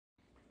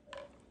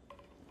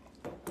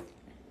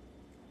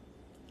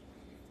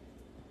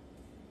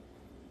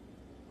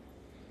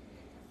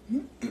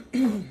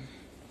Hi.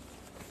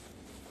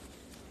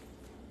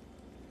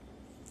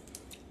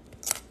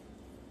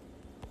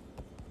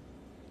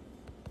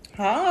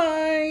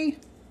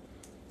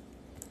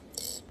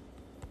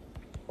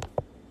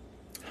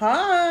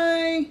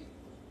 Hi.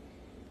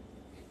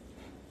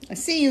 I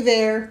see you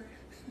there.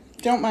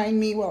 Don't mind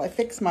me while I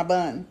fix my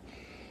bun.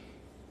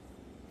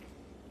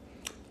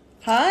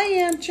 Hi,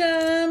 Aunt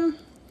Jem.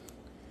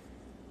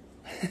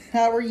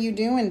 How are you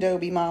doing,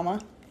 Dobie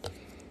Mama?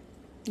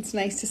 It's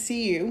nice to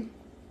see you.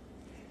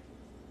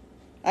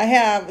 I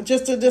have,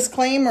 just a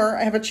disclaimer,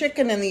 I have a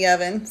chicken in the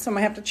oven, so I'm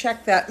going to have to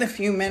check that in a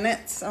few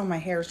minutes. Oh, my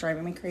hair is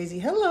driving me crazy.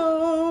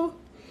 Hello.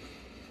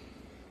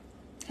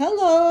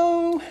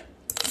 Hello.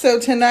 So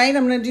tonight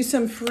I'm going to do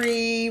some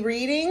free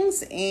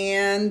readings,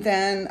 and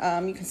then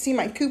you can see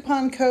my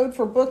coupon code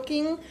for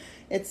booking.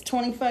 It's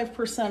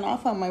 25%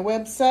 off on my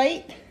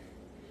website,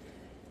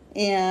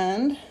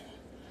 and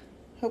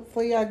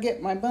hopefully I'll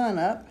get my bun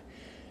up.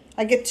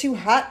 I get too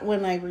hot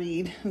when I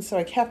read, and so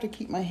I have to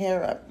keep my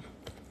hair up.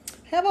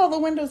 Have all the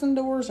windows and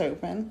doors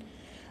open.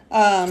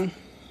 Oh,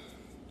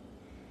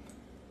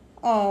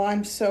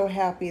 I'm so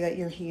happy that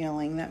you're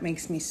healing. That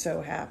makes me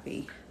so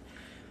happy.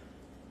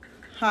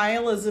 Hi,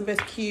 Elizabeth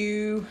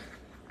Q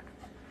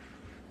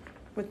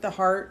with the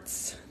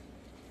hearts.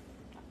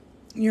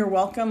 You're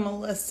welcome,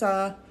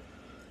 Melissa.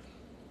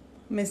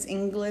 Miss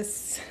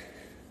Inglis.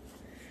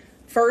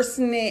 First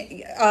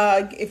name,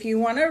 if you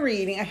want a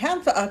reading, I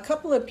have a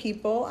couple of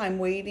people I'm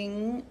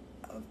waiting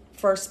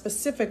for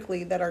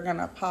specifically that are going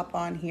to pop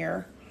on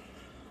here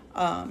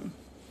that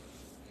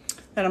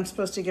I'm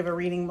supposed to give a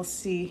reading. We'll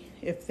see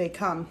if they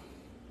come.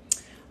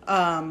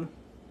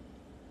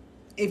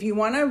 If you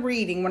want a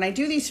reading, when I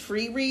do these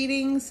free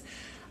readings,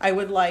 I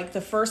would like the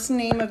first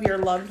name of your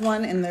loved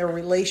one and their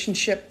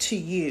relationship to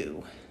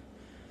you.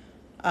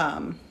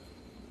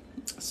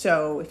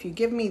 So if you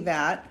give me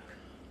that,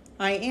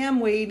 I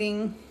am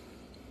waiting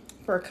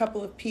for a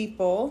couple of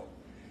people.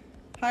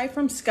 Hi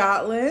from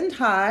Scotland.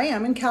 Hi,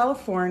 I'm in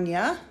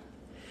California.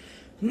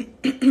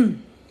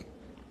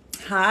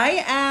 Hi,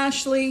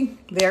 Ashley.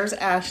 There's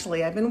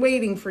Ashley. I've been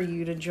waiting for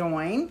you to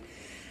join.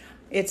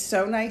 It's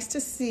so nice to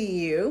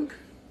see you.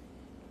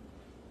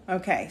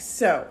 Okay,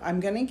 so I'm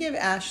going to give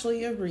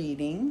Ashley a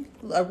reading,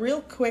 a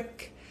real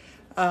quick,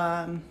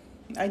 I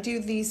do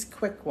these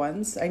quick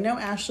ones. I know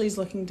Ashley's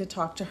looking to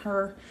talk to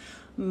her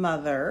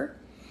mother.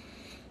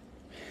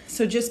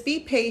 So just be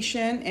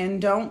patient and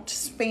don't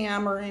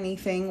spam or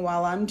anything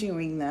while I'm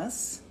doing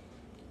this.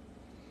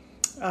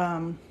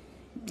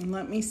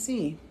 Let me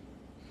see.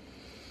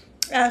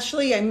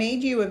 Ashley, I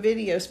made you a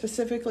video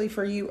specifically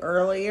for you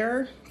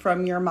earlier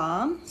from your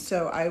mom.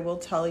 So I will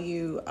tell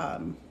you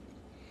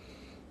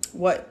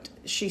what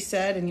she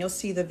said, and you'll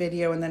see the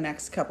video in the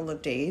next couple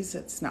of days.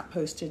 It's not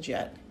posted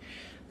yet.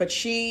 But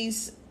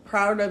she's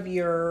proud of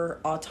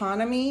your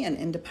autonomy and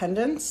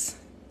independence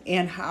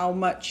and how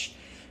much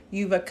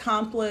you've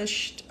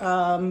accomplished,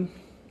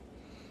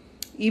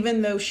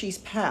 even though she's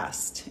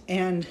passed,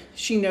 and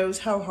she knows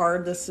how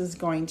hard this is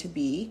going to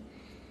be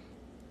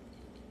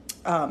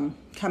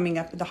coming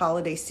up the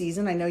holiday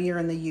season. I know you're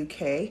in the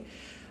UK,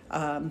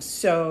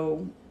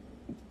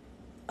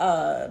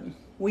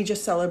 we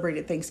just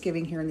celebrated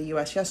Thanksgiving here in the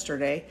US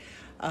yesterday,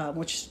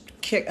 which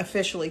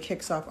officially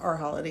kicks off our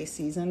holiday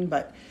season,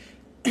 but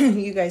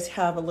you guys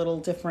have a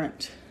little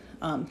different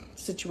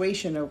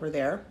situation over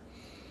there.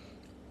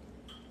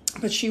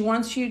 But she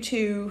wants you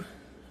to,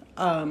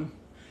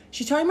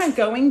 she's talking about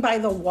going by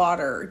the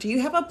water. Do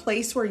you have a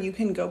place where you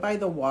can go by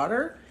the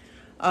water?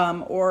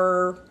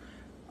 Would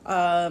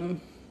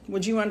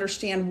you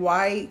understand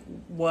why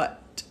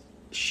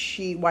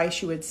she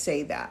would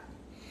say that?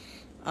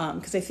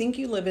 Because I think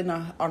you live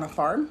on a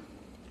farm.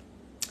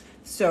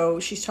 So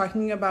she's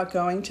talking about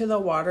going to the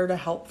water to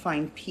help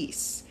find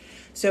peace.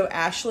 So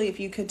Ashley, if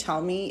you could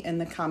tell me in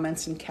the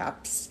comments in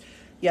caps,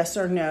 yes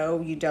or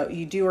no, you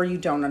do or you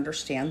don't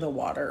understand the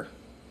water.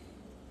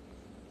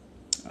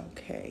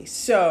 Okay,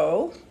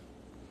 so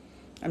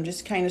I'm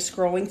just kind of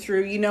scrolling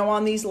through. You know,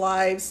 on these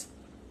lives,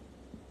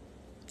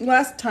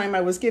 last time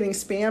I was getting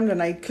spammed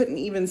and I couldn't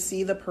even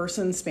see the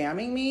person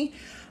spamming me.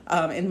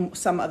 And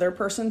some other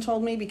person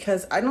told me,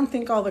 because I don't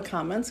think all the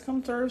comments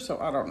come through, so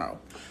I don't know.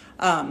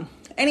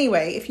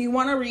 Anyway, if you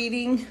want a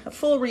reading, a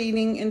full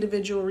reading,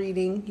 individual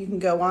reading, you can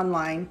go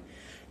online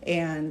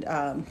and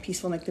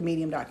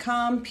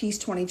peacefulnickthemedium.com. Peace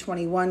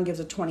 2021 gives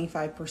a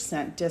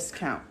 25%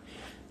 discount.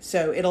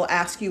 So it'll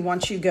ask you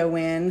once you go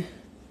in,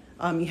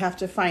 you have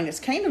to find, it's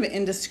kind of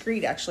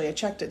indiscreet actually, I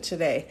checked it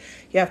today.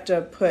 You have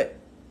to put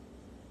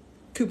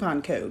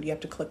coupon code, you have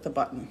to click the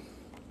button.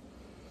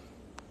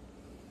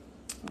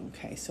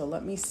 Okay, so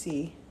let me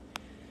see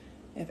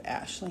if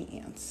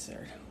Ashley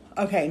answered.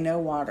 Okay, no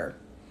water.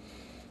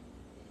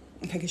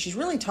 Okay, because she's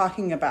really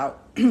talking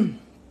about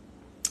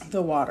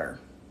the water.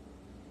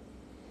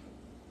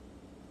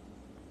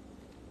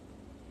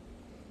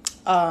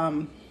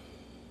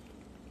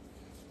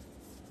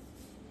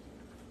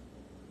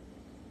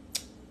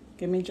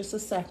 Give me just a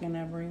second,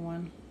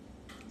 everyone.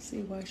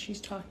 See why she's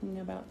talking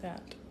about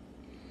that.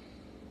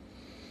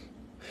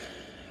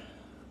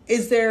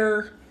 Is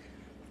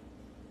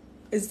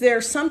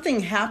there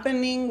something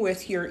happening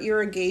with your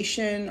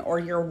irrigation or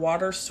your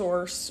water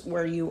source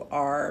where you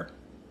are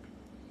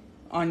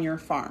on your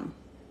farm?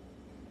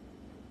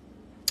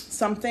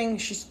 Something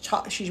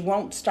she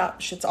won't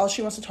stop. All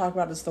she wants to talk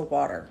about is the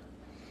water.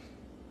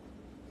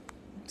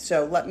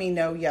 So let me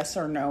know yes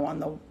or no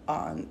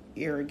on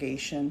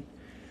irrigation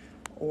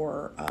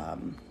or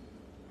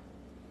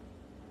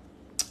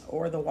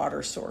the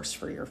water source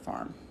for your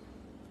farm.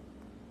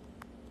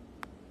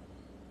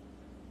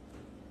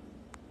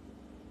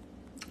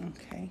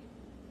 Okay.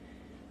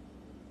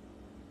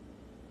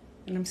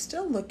 And I'm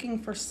still looking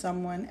for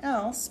someone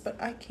else,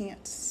 but I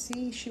can't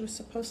see. She was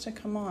supposed to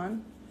come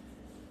on.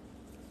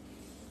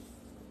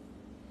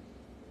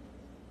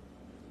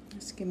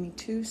 Just give me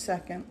 2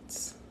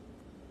 seconds.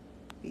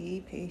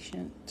 Be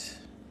patient.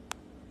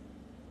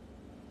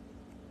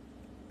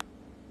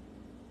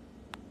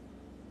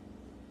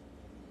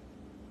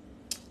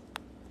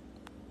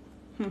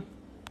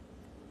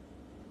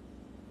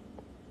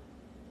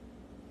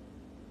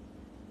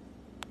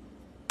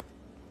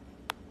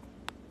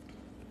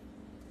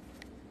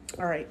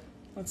 All right,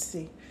 let's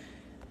see.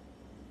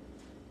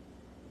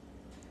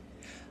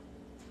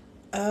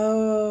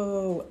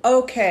 Oh,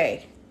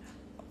 okay.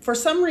 For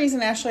some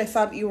reason, Ashley, I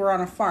thought you were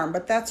on a farm,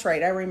 but that's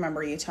right. I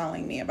remember you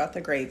telling me about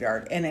the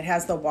graveyard, and it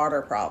has the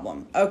water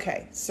problem.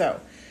 Okay, so,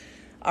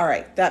 all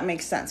right, that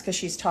makes sense because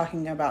she's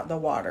talking about the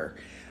water.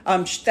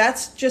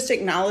 That's just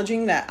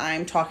acknowledging that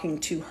I'm talking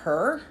to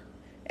her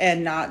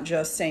and not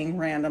just saying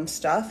random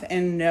stuff,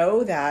 and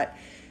know that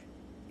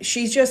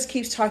she just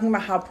keeps talking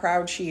about how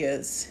proud she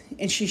is,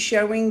 and she's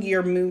showing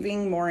you're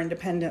moving more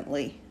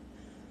independently,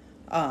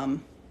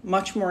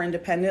 much more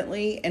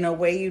independently in a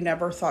way you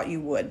never thought you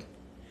would.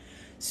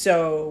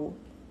 So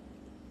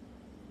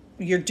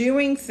you're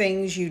doing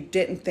things you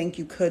didn't think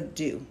you could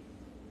do,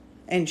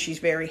 and she's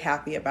very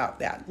happy about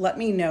that. Let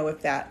me know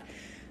if that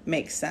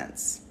makes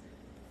sense.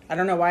 I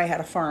don't know why I had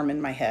a farm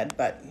in my head,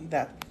 but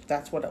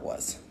that's what it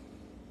was.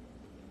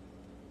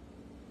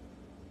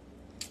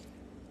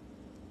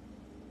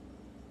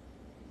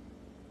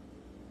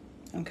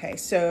 Okay,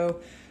 so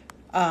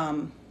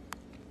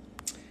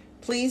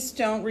please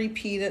don't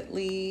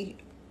repeatedly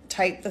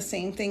type the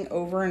same thing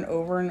over and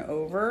over and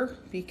over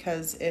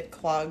because it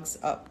clogs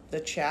up the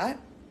chat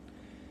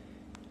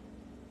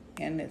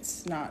and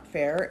it's not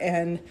fair.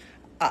 And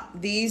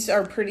these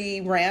are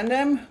pretty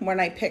random when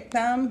I pick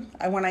them.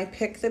 When I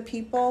pick the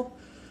people,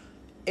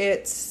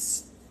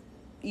 it's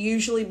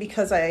usually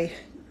because as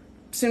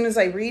soon as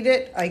I read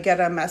it, I get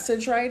a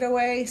message right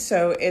away.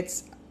 So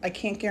I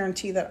can't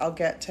guarantee that I'll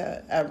get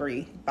to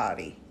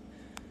everybody.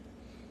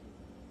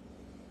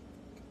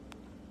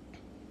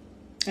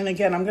 And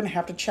again, I'm going to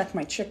have to check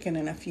my chicken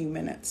in a few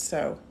minutes,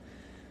 so.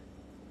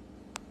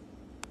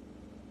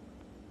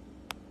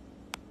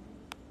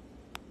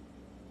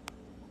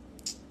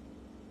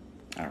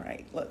 All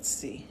right, let's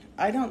see.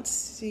 I don't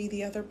see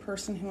the other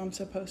person who I'm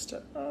supposed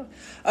to.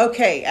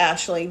 Okay,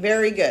 Ashley,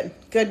 very good.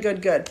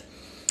 Good.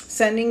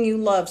 Sending you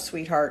love,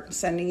 sweetheart.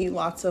 Sending you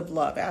lots of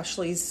love.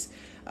 Ashley's,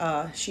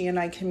 she and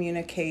I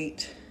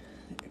communicate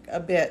a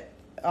bit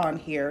on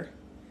here,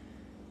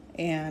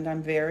 and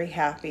I'm very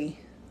happy.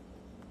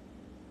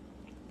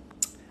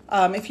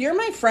 If you're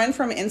my friend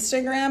from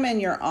Instagram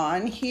and you're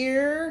on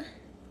here,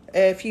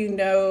 if you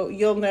know,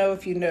 you'll know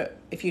if you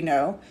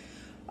know.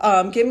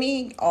 Give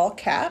me all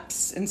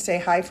caps and say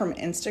hi from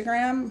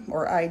Instagram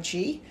or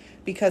IG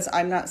because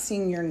I'm not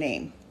seeing your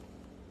name.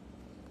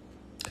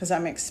 Because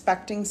I'm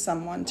expecting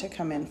someone to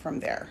come in from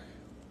there.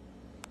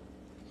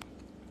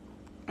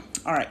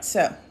 All right,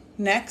 so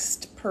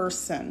next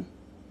person.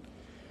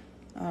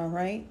 All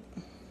right.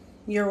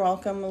 You're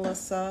welcome,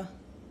 Melissa.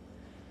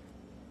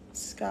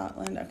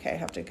 Scotland. Okay, I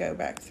have to go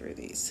back through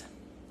these.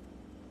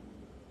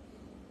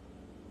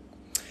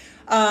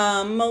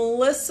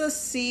 Melissa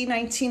C,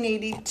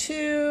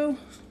 1982.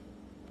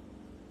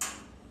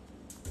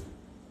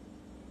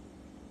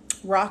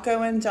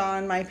 Rocco and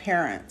Dawn, my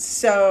parents.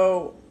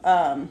 So,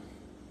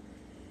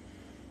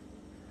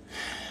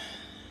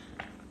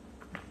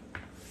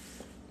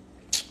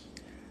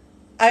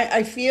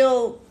 I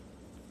feel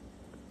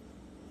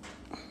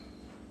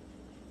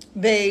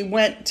they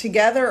went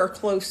together or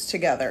close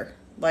together,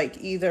 like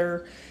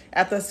either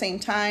at the same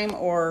time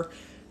or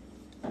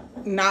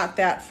not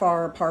that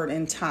far apart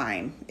in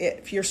time.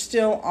 If you're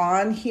still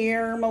on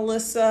here,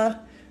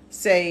 Melissa,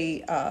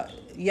 say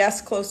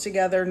yes, close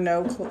together,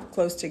 no,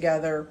 close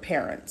together,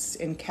 parents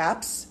in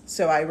caps,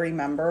 so I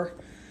remember.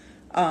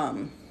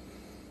 Because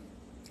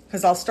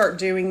I'll start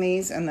doing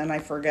these and then I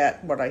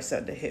forget what I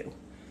said to who.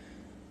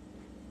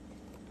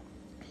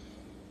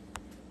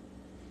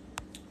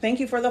 Thank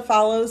you for the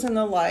follows and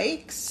the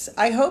likes.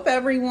 I hope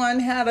everyone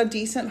had a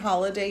decent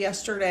holiday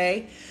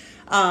yesterday.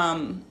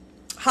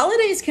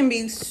 Holidays can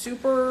be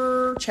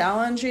super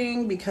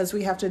challenging because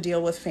we have to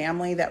deal with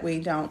family that we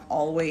don't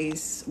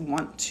always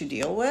want to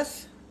deal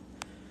with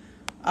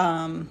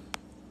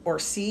or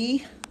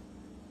see.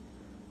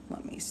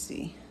 Let me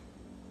see.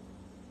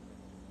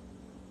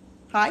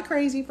 Hi,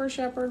 Crazy for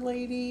Shepherd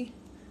Lady.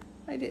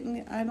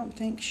 I don't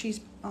think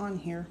she's on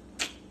here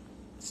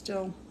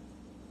still.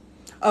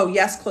 Oh,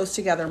 yes, close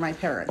together, my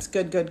parents.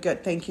 Good, good,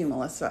 good. Thank you,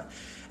 Melissa.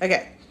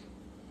 Okay.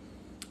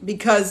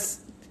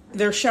 Because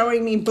they're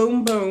showing me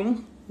boom,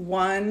 boom,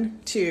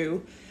 1,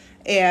 2,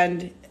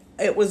 and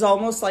it was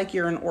almost like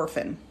you're an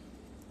orphan.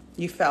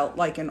 You felt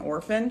like an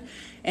orphan,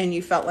 and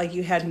you felt like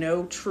you had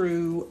no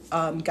true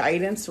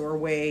guidance or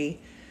way.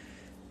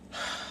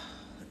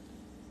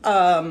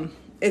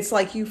 It's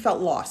like you felt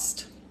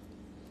lost.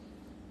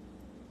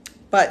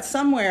 But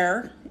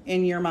somewhere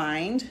in your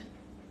mind,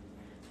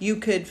 you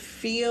could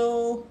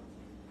feel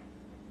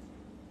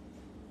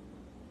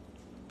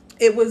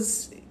it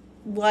was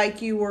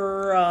like you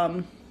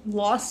were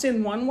lost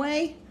in one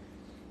way,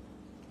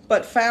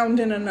 but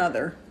found in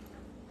another.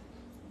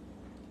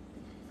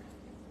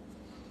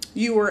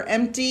 You were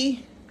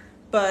empty,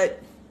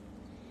 but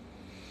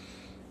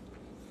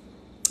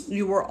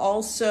you were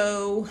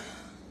also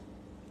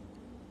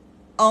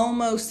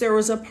almost, there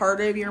was a part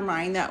of your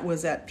mind that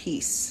was at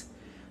peace.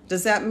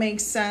 Does that make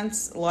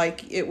sense?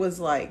 Like it was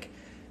like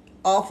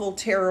awful,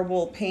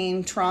 terrible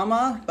pain,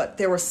 trauma, but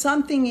there was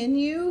something in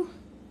you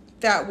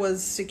that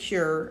was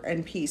secure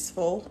and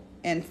peaceful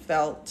and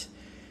felt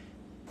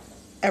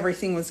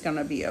everything was going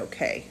to be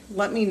okay.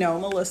 Let me know,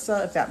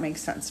 Melissa, if that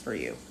makes sense for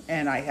you.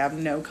 And I have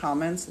no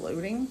comments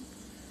loading.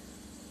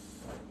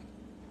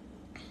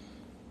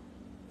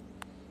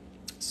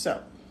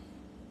 So,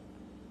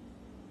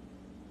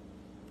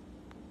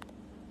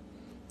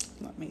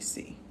 let me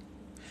see.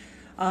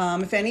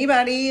 If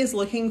anybody is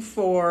looking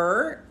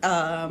for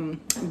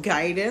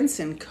guidance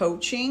and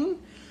coaching,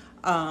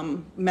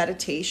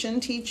 meditation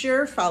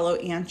teacher, follow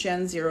Aunt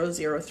Jen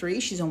 003.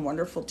 She's a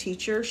wonderful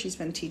teacher. She's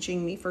been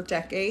teaching me for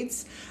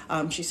decades.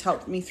 She's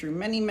helped me through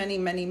many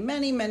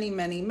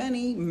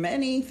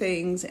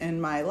things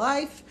in my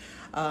life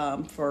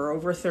for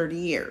over 30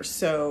 years.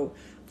 So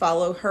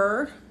follow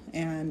her,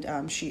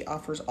 and she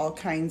offers all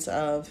kinds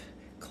of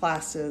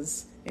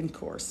classes and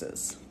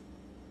courses.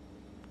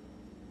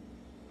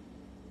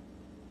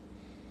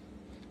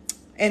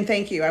 And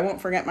thank you. I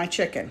won't forget my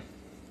chicken.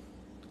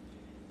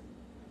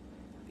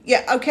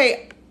 Yeah,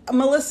 okay.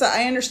 Melissa,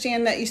 I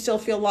understand that you still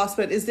feel lost,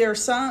 but is there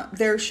some,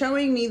 they're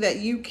showing me that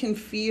you can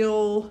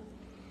feel,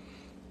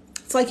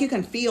 it's like you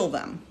can feel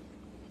them.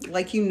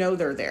 Like you know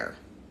they're there.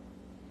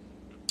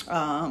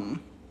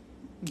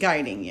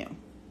 Guiding you.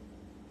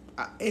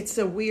 It's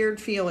a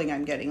weird feeling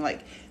I'm getting.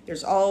 Like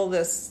there's all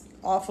this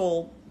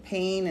awful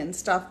pain and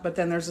stuff, but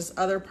then there's this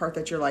other part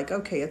that you're like,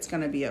 okay, it's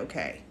going to be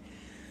okay.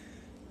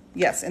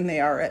 Yes, and they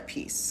are at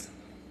peace.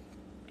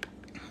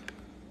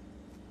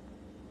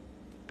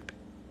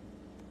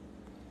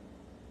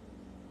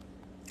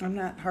 I'm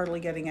not hardly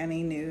getting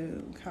any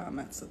new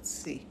comments. Let's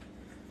see.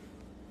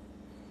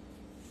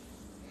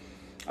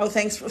 Oh,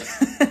 thanks for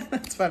that.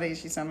 That's funny.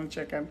 She sounded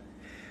chicken.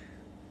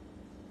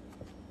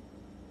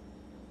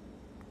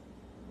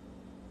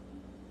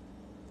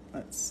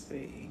 Let's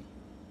see.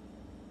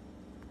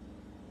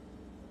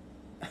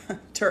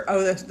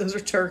 Those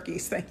are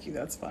turkeys. Thank you.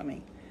 That's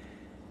funny.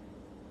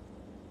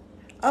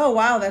 Oh,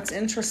 wow. That's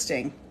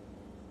interesting.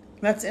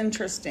 That's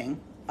interesting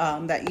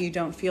that you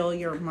don't feel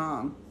your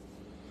mom.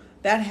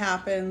 That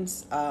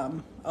happens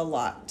a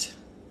lot.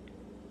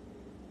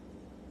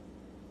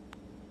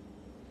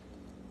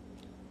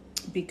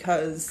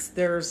 Because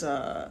there's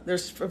a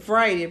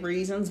variety of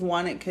reasons.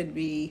 One, it could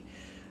be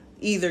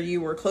either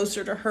you were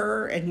closer to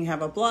her and you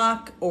have a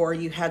block, or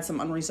you had some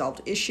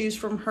unresolved issues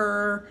from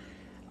her.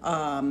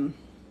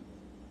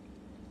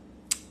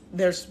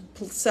 There's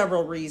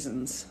several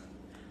reasons.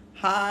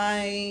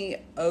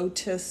 Hi,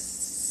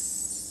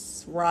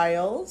 Otis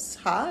Riles.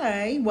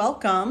 Hi,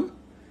 welcome.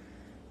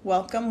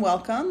 Welcome,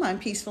 welcome. I'm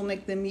Peaceful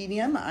Nick the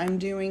Medium. I'm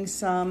doing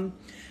some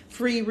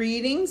free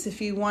readings.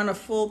 If you want a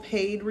full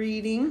paid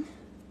reading,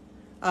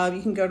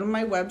 you can go to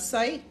my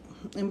website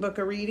and book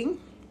a reading.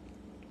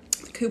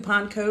 The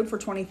coupon code for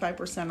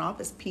 25% off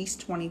is Peace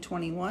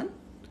 2021.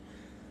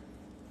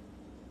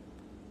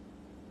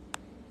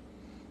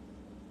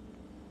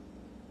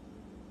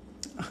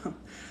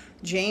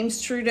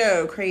 James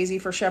Trudeau, crazy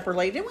for Shepherd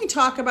Lady. Didn't we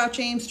talk about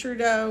James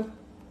Trudeau?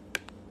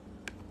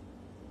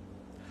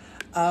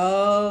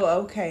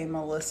 Oh, okay,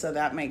 Melissa,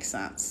 that makes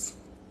sense.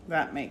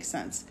 That makes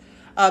sense.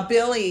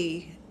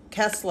 Billy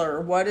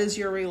Kessler, what is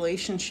your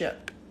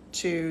relationship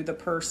to the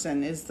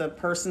person? Is the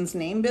person's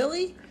name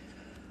Billy?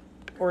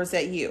 Or is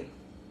that you?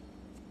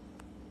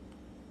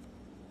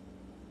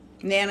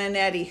 Nana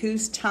Nettie,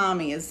 who's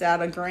Tommy? Is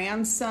that a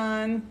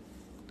grandson?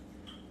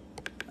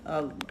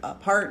 A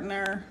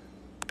partner?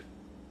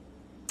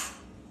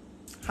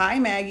 Hi,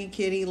 Maggie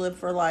Kitty, Live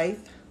for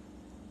Life.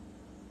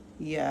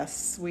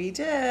 Yes, we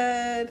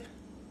did.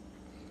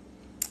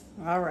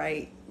 All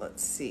right,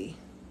 let's see.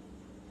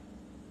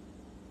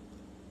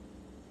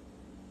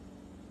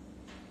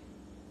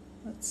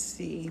 Let's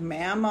see,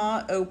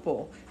 Mama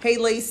Opal. Hey,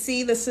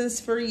 Lacey, this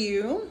is for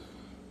you.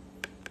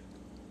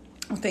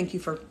 Well, thank you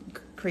for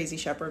Crazy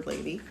Shepherd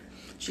Lady.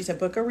 She said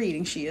book a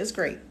reading. She is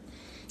great.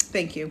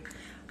 Thank you.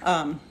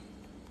 All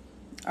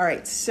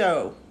right,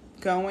 so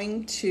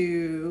going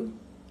to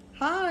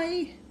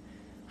Hi,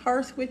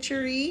 Hearth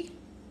Witchery.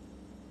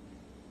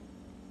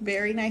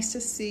 Very nice to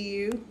see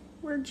you.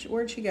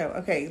 Where'd she go?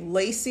 Okay,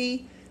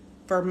 Lacey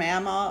for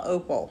Mama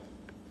Opal.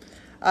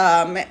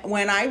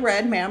 When I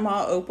read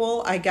Mama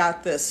Opal, I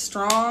got this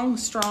strong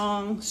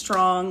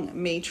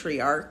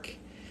matriarch.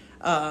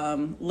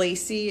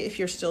 Lacey, if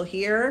you're still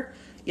here,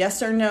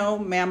 yes or no,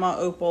 Mama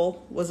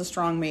Opal was a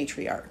strong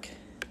matriarch.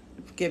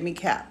 Give me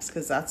caps,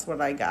 because that's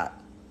what I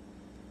got.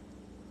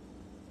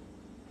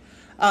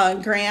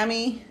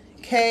 Grammy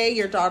K,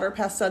 your daughter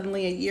passed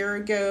suddenly a year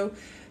ago.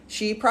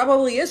 She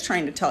probably is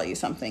trying to tell you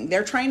something.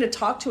 They're trying to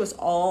talk to us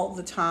all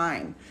the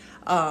time.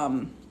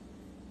 Okay,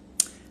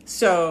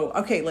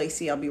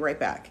 Lacey, I'll be right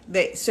back.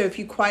 So if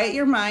you quiet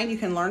your mind, you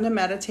can learn to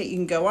meditate. You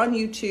can go on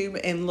YouTube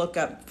and look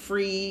up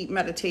free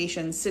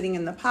meditation, sitting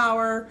in the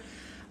power,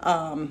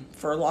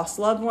 for lost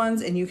loved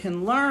ones. And you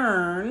can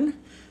learn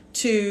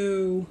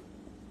to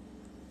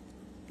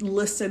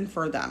listen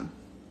for them.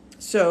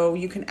 So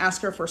you can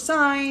ask her for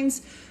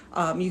signs.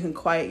 You can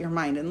quiet your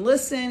mind and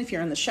listen if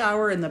you're in the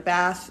shower, in the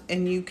bath,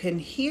 and you can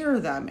hear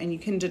them and you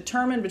can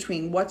determine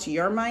between what's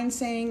your mind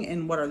saying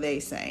and what are they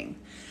saying.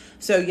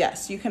 So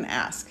yes, you can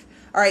ask.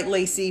 All right,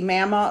 Lacey,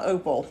 Mama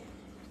Opal.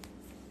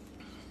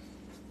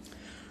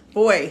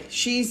 Boy,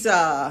 she's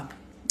okay,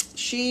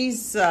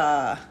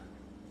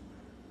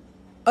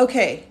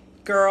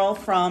 girl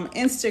from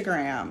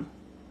Instagram.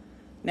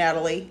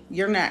 Natalie,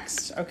 you're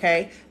next,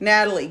 okay?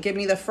 Natalie, give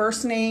me the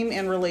first name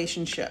and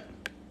relationship.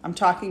 I'm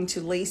talking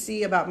to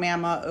Lacey about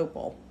Mama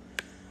Opal.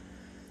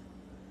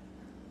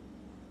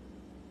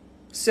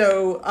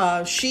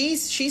 So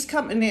she's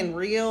coming in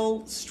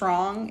real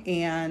strong,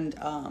 and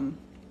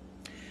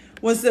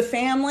was the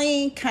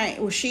family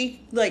was she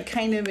like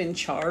kind of in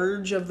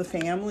charge of the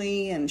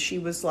family, and she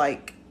was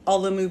like all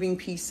the moving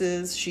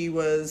pieces. She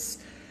was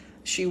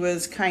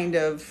kind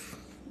of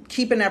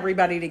keeping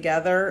everybody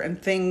together,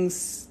 and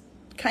things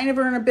kind of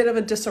are in a bit of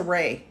a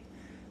disarray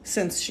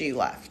since she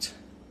left.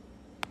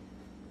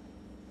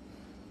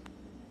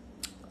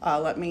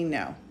 Let me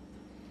know.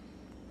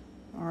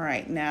 All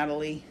right,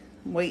 Natalie,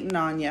 I'm waiting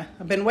on you.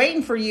 I've been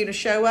waiting for you to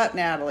show up,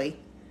 Natalie.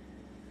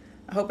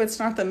 I hope it's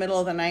not the middle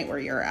of the night where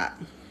you're at.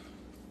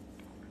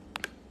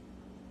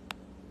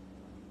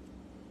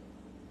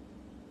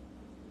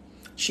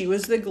 She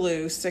was the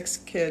glue, 6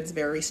 kids,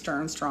 very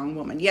stern, strong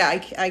woman.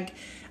 Yeah,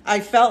 I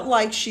felt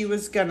like she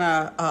was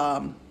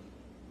gonna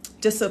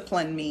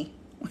discipline me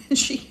when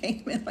she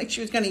came in, like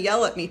she was gonna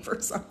yell at me for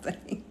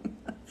something.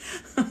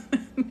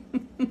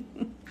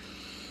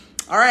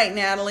 All right,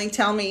 Natalie,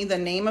 tell me the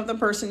name of the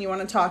person you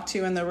want to talk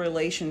to in the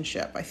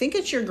relationship. I think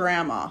it's your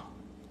grandma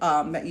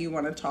that you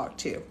want to talk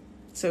to.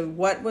 So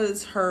what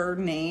was her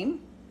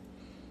name?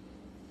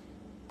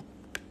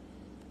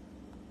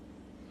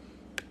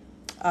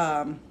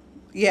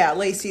 Yeah,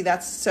 Lacey,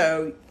 that's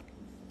so...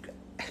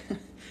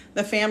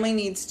 the family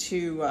needs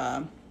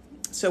to...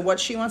 so what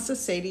she wants to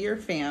say to your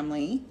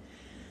family...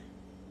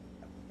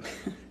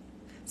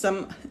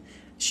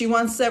 she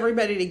wants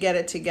everybody to get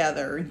it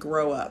together and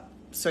grow up.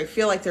 So I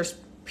feel like there's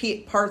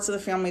parts of the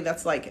family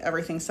that's like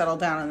everything settled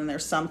down, and then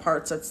there's some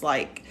parts that's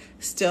like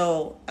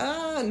still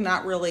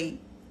not really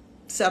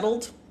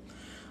settled.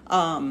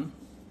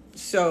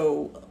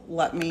 So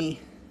let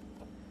me...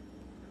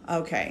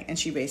 Okay, and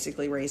she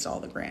basically raised all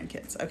the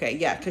grandkids. Okay,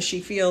 yeah, because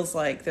she feels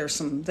like there's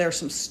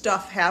some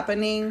stuff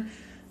happening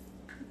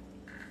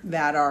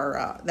that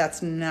are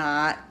that's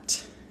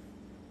not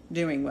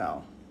doing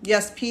well.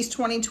 Yes, Peace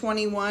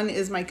 2021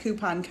 is my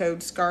coupon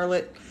code,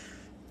 Scarlett,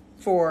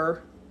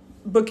 for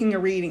booking a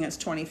reading. Is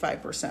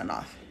 25%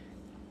 off.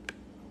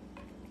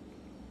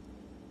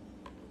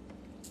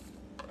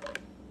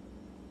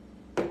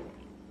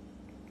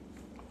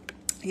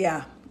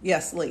 Yeah.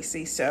 Yes,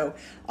 Lacey. So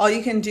all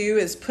you can do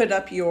is put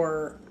up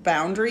your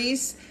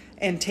boundaries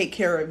and take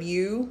care of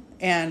you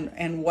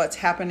and what's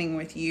happening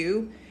with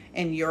you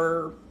and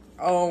your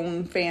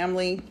own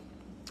family.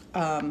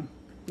 You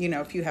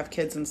know, if you have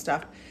kids and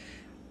stuff,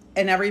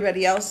 and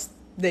everybody else,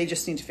 they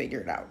just need to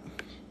figure it out.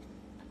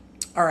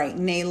 All right,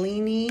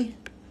 Nalini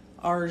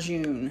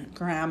Arjun,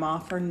 grandma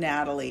for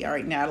Natalie. All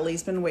right,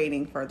 Natalie's been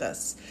waiting for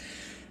this.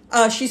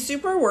 She's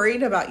super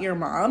worried about your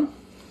mom.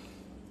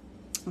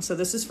 So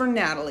this is for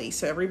Natalie.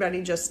 So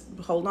everybody just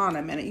hold on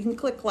a minute. You can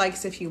click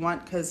likes if you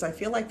want, because I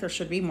feel like there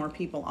should be more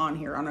people on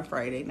here on a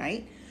Friday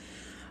night.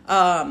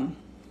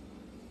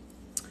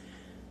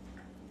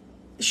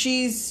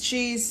 She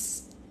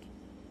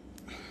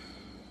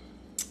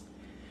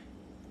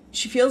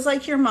feels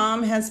like your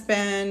mom has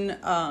been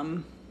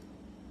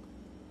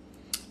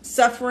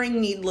suffering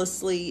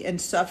needlessly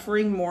and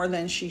suffering more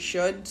than she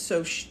should.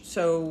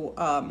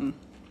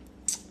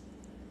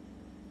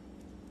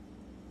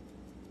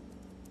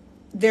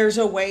 There's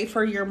a way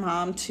for your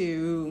mom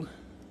to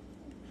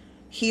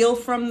heal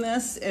from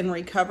this and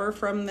recover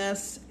from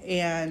this.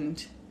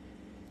 And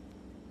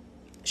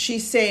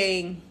she's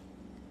saying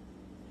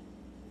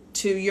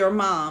to your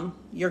mom,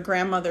 your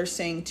grandmother's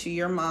saying to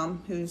your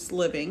mom who's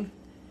living,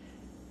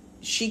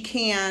 she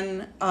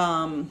can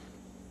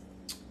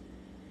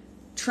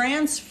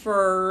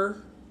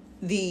transfer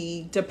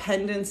the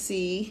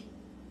dependency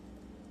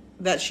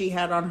that she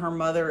had on her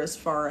mother as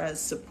far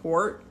as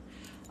support,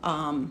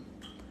 and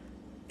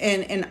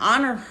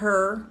honor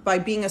her by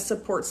being a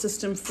support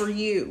system for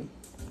you.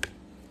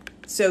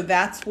 So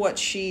that's what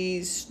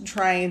she's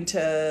trying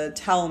to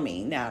tell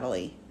me,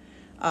 Natalie.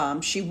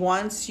 She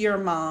wants your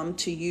mom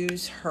to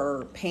use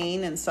her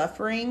pain and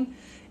suffering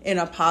in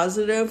a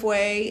positive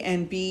way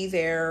and be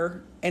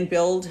there and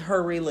build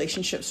her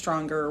relationship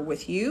stronger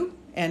with you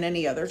and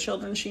any other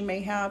children she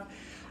may have.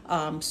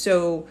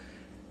 So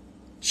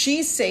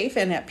she's safe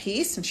and at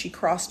peace, and she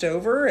crossed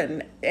over,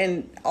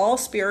 and all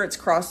spirits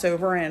cross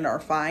over and are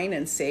fine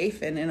and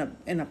safe and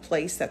in a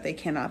place that they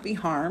cannot be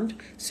harmed.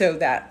 So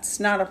that's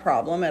not a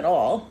problem at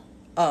all.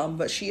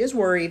 But she is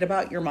worried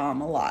about your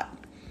mom a lot.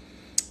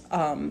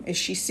 Is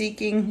she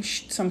seeking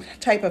some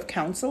type of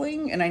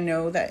counseling? And I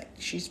know that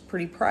she's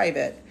pretty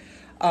private.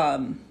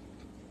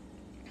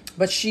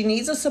 But she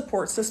needs a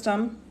support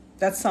system.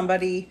 That's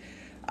somebody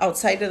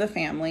outside of the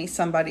family,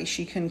 somebody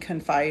she can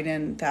confide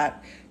in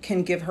that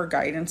can give her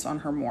guidance on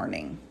her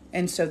mourning.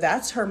 And so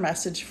that's her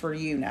message for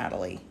you,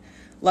 Natalie.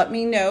 Let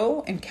me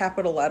know in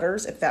capital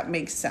letters if that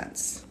makes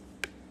sense.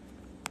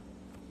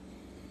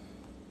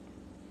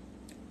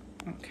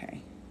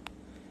 Okay.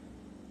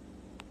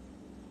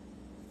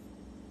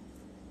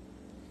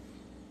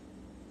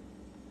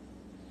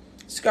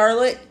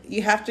 Scarlett,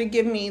 you have to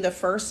give me the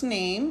first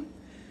name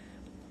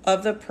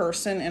of the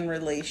person in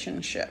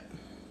relationship.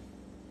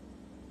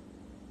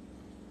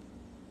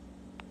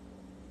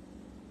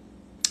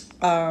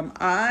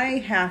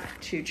 I have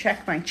to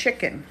check my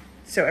chicken.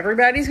 So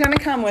everybody's going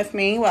to come with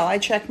me while I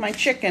check my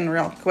chicken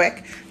real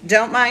quick.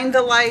 Don't mind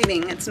the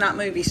lighting. It's not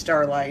movie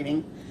star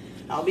lighting.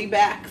 I'll be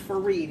back for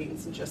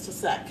readings in just a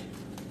sec.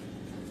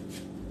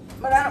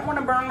 But I don't want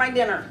to burn my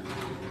dinner.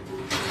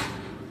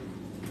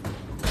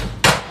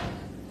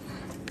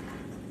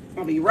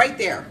 I'll be right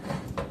there.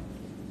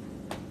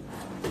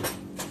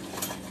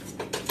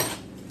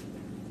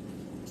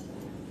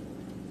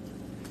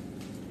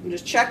 I'm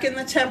just checking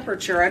the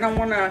temperature. I don't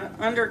want to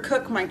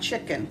undercook my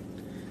chicken.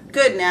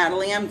 Good,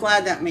 Natalie. I'm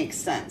glad that makes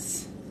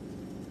sense.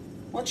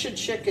 What should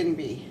chicken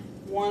be?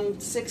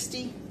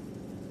 160?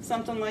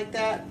 Something like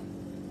that?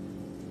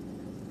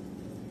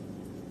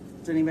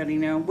 Does anybody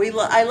know?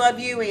 I love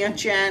you, Aunt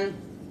Jen.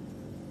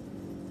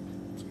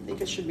 I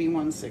think it should be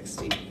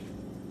 160.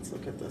 Let's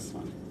look at this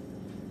one.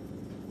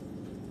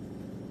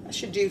 I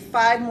should do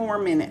 5 more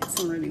minutes.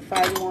 I'm going to do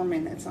 5 more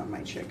minutes on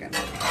my chicken.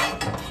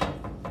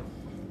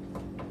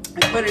 I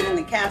put it in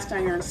the cast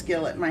iron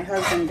skillet. My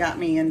husband got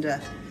me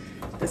into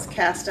this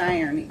cast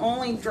iron. The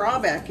only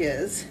drawback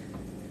is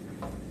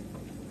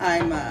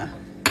it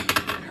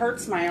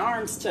hurts my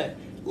arms to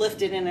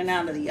lift it in and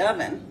out of the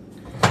oven.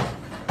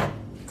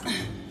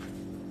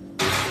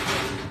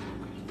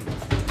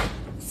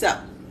 So,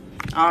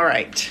 all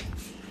right.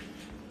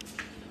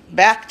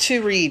 Back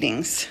to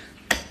readings.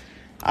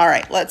 All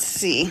right, let's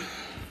see.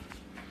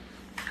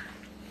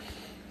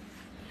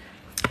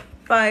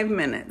 5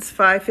 minutes,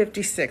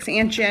 5:56.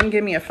 Aunt Jen,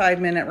 give me a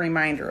 5-minute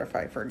reminder if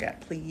I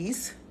forget,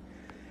 please.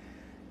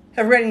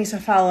 Everybody needs to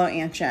follow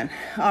Aunt Jen.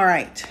 All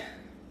right.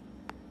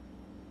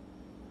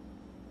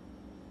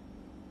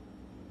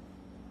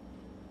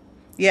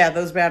 Yeah,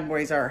 those bad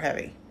boys are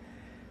heavy.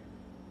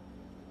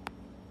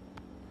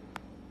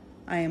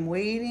 I am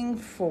waiting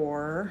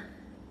for...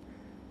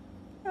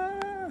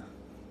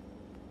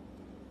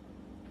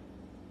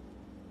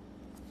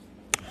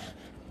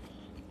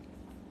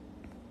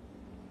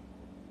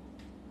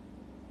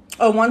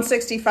 Oh,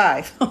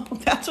 165. Oh,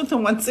 that's what the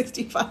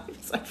 165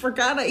 is. I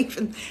forgot I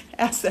even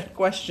asked that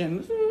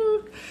question.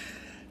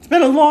 It's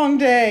been a long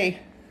day.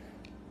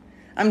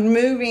 I'm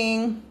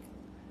moving.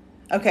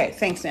 Okay,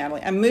 thanks,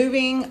 Natalie. I'm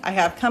moving. I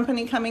have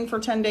company coming for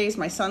 10 days.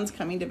 My son's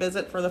coming to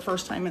visit for the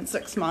first time in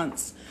 6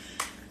 months.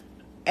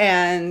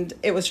 And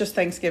it was just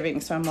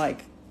Thanksgiving, so I'm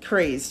like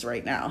crazed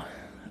right now.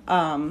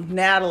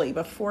 Natalie,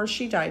 before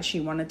she died, she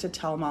wanted to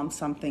tell Mom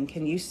something.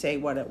 Can you say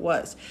what it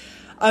was?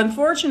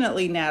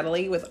 Unfortunately,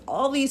 Natalie, with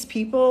all these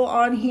people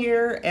on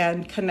here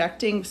and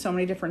connecting so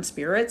many different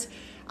spirits,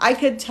 I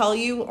could tell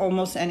you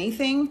almost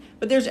anything,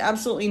 but there's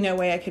absolutely no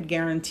way I could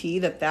guarantee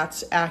that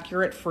that's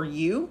accurate for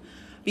you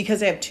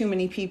because I have too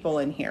many people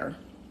in here.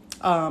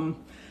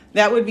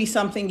 That would be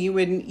something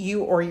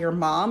you or your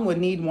mom would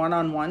need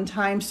one-on-one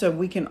time, so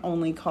we can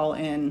only call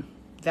in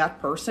that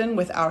person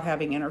without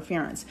having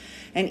interference.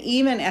 And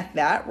even at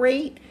that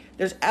rate,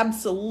 there's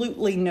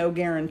absolutely no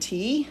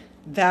guarantee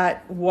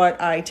that what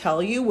I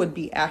tell you would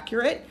be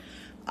accurate.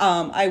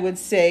 I would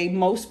say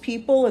most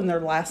people in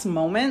their last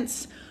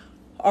moments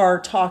are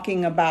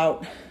talking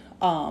about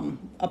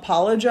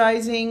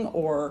apologizing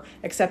or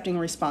accepting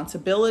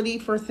responsibility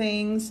for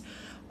things,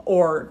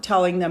 or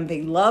telling them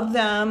they love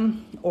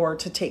them, or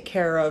to take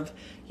care of,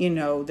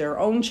 their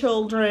own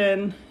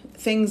children,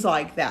 things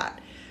like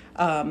that.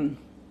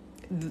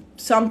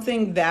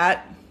 Something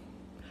that,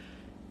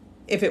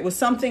 if it was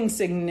something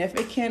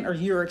significant, or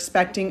you're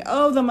expecting,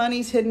 the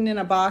money's hidden in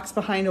a box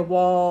behind a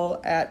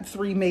wall at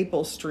 3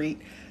 Maple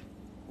Street,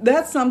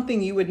 that's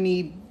something you would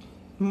need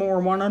more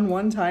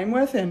one-on-one time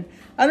with. And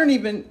I don't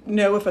even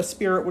know if a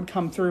spirit would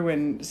come through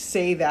and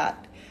say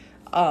that.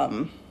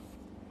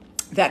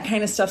 That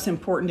kind of stuff's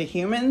important to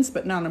humans,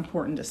 but not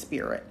important to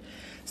spirit.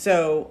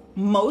 So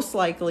most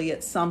likely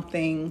it's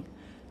something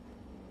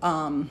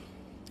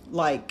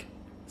like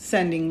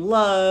sending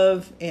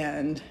love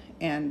and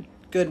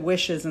good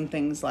wishes and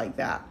things like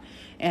that,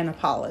 and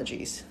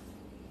apologies.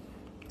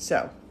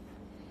 So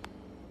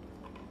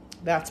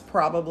that's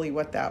probably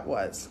what that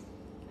was.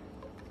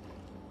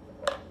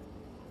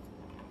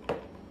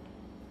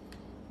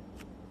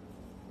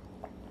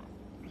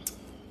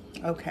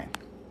 Okay.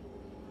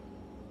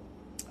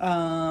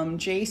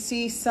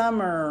 JC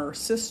Summer,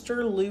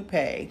 Sister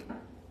Lupe.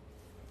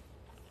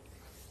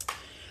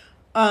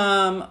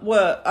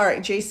 Well, all right,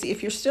 JC,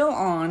 if you're still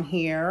on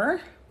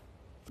here,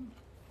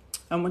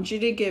 I want you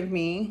to give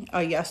me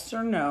a yes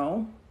or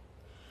no.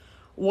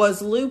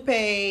 Was Lupe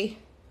a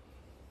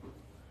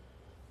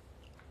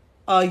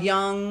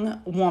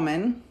young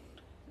woman?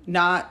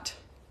 Not,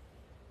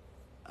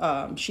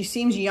 she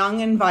seems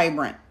young and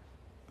vibrant.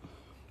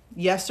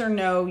 Yes or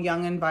no,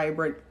 young and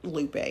vibrant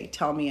Lupe.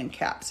 Tell me in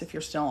caps if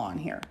you're still on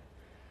here.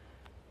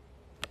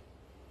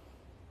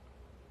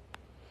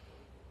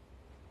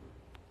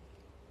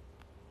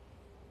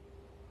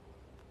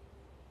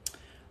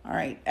 All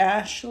right,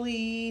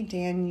 Ashley,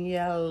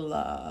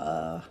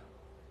 Daniela.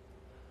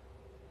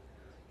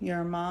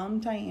 Your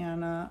mom,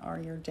 Diana, or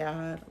your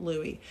dad,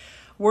 Louie.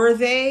 Were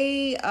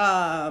they,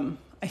 I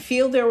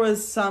feel there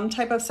was some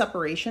type of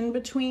separation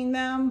between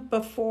them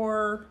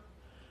before...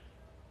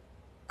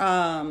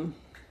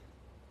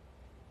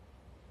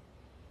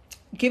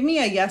 give me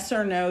a yes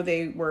or no.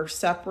 They were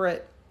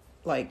separate,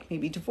 like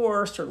maybe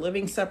divorced or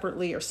living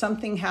separately, or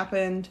something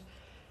happened.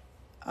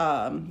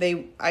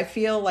 I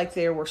feel like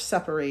they were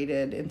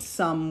separated in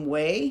some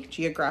way,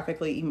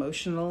 geographically,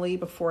 emotionally,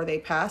 before they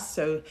passed.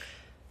 So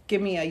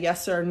give me a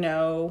yes or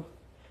no.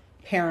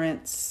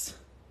 Parents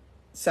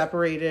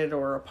separated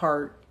or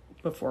apart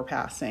before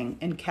passing,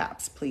 in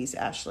caps, please,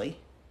 Ashley.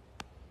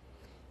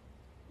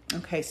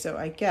 Okay, so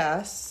I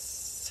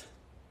guess...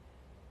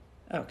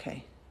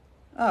 Okay.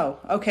 Oh,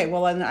 okay.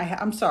 Well, then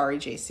I'm sorry,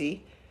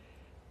 JC.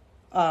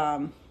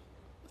 I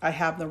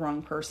have the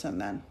wrong person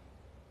then.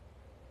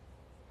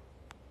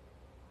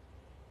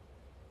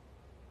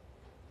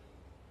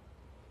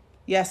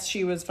 Yes,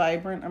 she was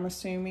vibrant, I'm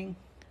assuming.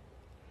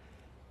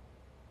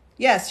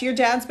 Yes, your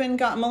dad's been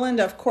gone.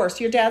 Melinda, of course.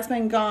 Your dad's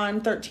been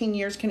gone 13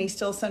 years. Can he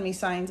still send me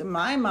signs?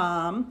 My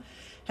mom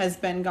has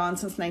been gone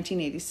since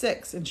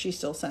 1986, and she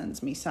still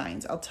sends me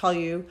signs. I'll tell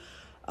you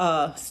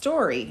a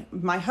story.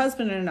 My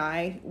husband and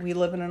I, we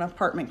live in an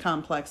apartment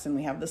complex, and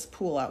we have this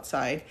pool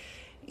outside.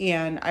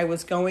 And I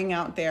was going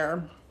out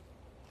there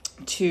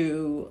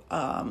to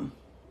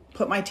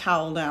put my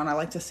towel down. I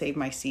like to save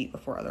my seat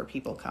before other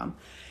people come.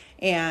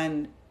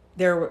 And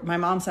my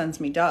mom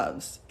sends me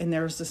doves, and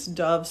there's this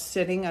dove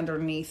sitting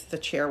underneath the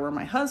chair where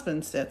my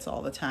husband sits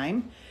all the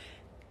time.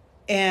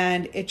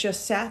 And it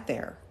just sat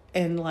there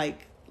and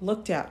like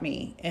looked at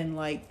me and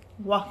like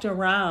walked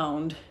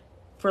around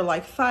for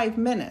like 5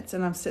 minutes.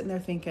 And I'm sitting there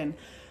thinking,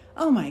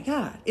 oh my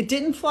God, it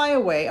didn't fly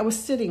away. I was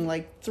sitting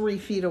like 3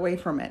 feet away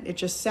from it. It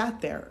just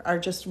sat there. I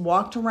just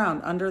walked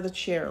around under the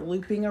chair,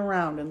 looping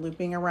around and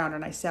looping around.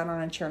 And I sat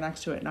on a chair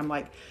next to it. And I'm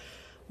like,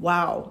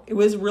 wow, it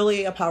was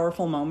really a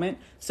powerful moment.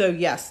 So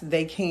yes,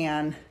 they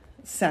can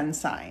send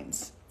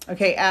signs.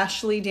 Okay,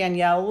 Ashley,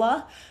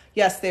 Daniela,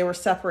 yes, they were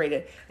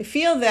separated. I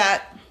feel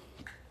that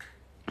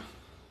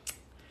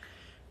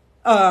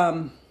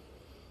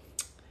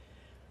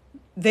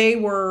they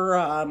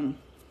were,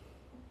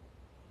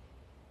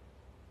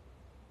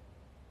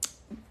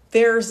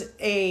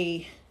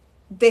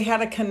 they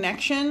had a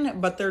connection,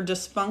 but their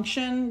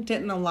dysfunction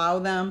didn't allow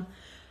them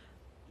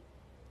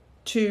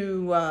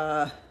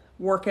to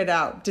work it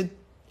out.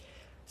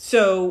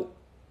 So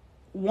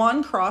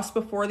one crossed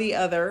before the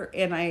other,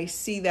 and I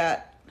see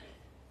that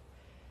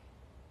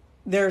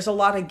there's a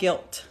lot of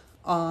guilt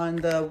on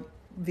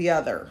the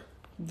other,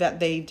 that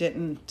they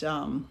didn't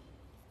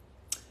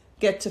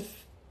get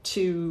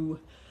to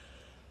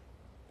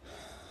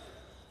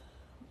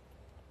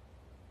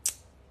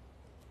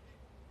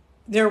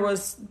there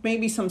was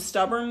maybe some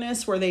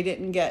stubbornness where they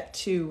didn't get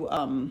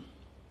to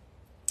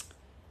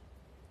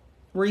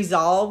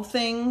resolve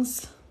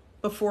things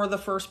before the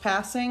first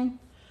passing.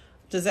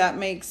 Does that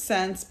make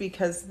sense?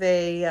 Because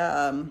they,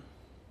 I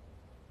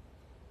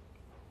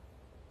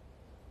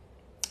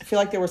feel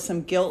like there was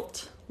some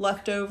guilt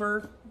left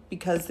over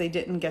because they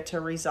didn't get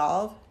to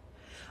resolve.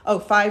 Oh,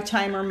 5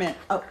 timer mint.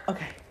 Oh,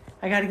 okay.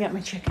 I got to get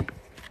my chicken.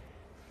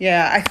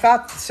 Yeah, I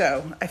thought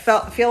so. I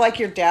feel like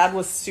your dad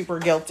was super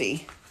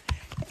guilty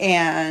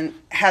and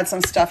had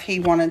some stuff he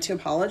wanted to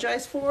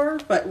apologize for,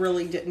 but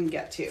really didn't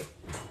get to.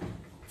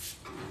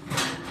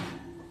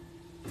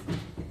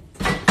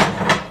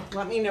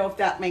 Let me know if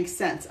that makes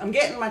sense. I'm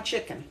getting my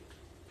chicken.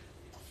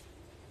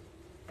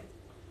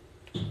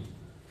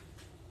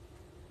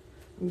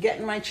 I'm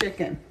getting my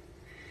chicken.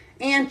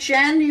 Aunt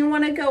Jen, do you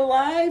want to go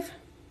live?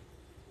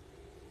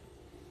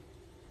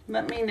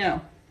 Let me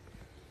know.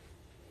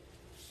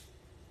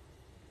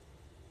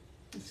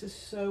 This is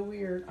so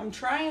weird. I'm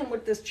trying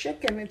with this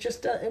chicken. It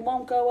just it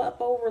won't go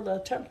up over the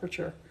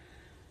temperature.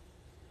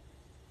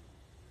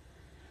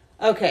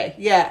 Okay,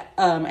 yeah,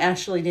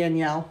 Ashley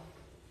Danielle.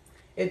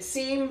 It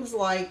seems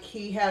like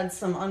he had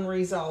some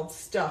unresolved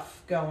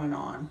stuff going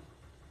on.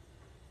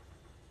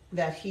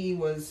 That he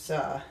was,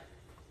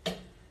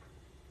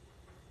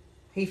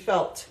 he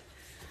felt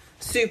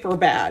super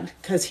bad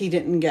because he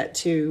didn't get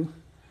to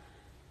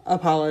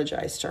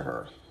apologize to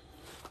her.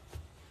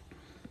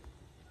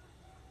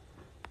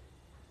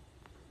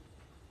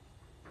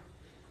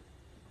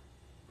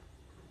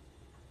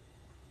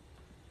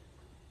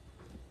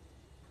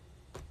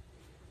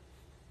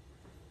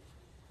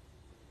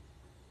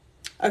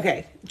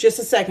 Okay, just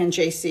a second,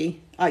 JC.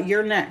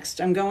 You're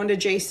next. I'm going to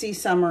JC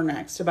Summer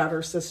next about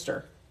her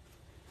sister.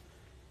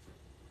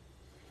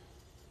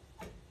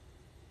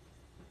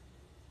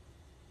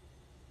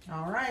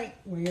 All right,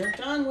 we are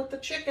done with the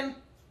chicken.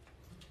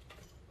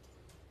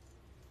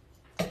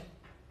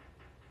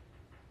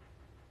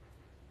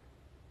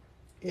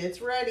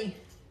 It's ready.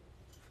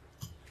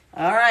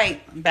 All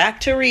right, back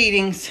to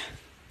readings.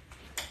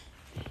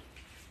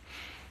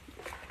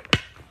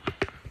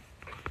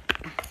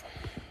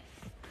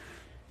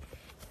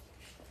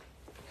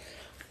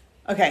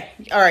 Okay,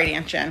 all right,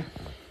 Aunt Jen.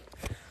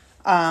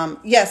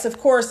 Yes, of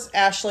course,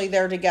 Ashley,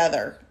 they're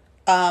together.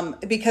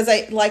 Because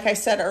like I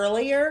said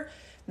earlier,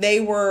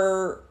 they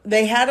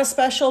had a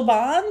special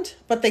bond,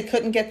 but they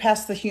couldn't get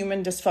past the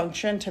human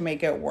dysfunction to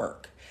make it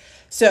work.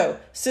 So,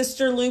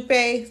 Sister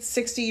Lupe,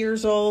 60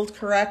 years old,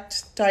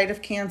 correct? Died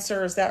of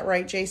cancer. Is that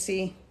right,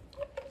 JC?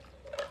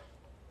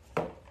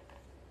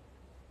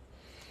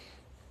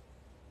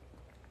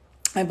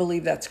 I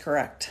believe that's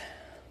correct.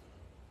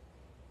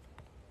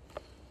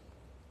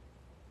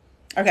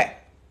 Okay.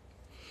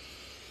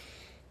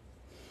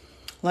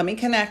 Let me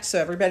connect, so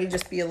everybody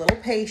just be a little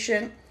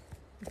patient.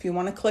 If you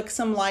want to click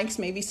some likes,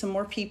 maybe some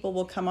more people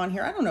will come on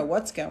here. I don't know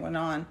what's going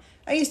on.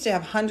 I used to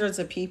have hundreds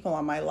of people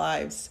on my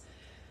lives.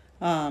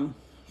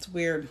 It's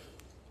weird.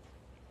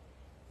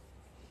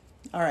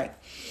 All right.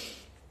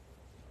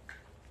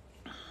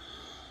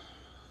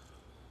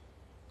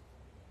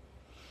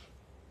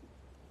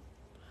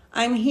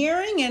 I'm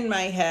hearing in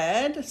my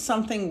head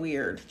something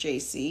weird,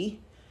 JC.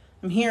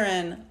 I'm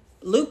hearing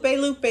Lupe,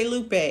 Lupe,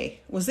 Lupe.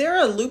 Was there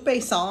a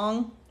Lupe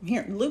song? I'm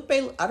hearing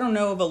Lupe. I don't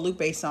know of a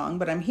Lupe song,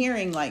 but I'm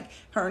hearing like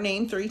her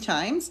name 3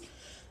 times.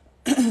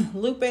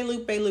 Lupe,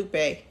 Lupe,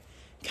 Lupe.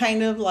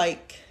 Kind of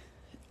like,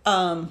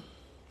 and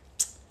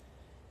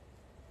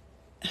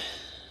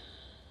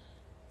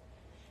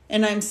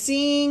I'm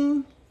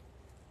seeing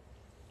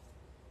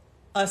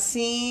a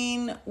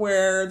scene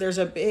where there's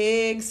a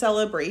big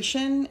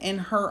celebration in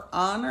her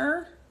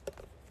honor.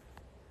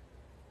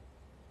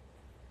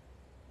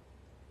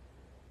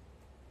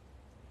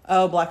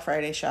 Oh, Black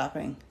Friday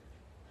shopping.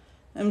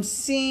 I'm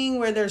seeing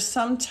where there's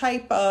some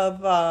type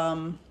of,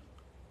 I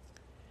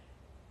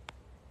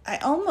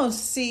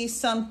almost see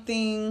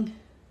something.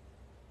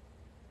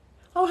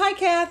 Oh, hi,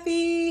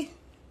 Kathy.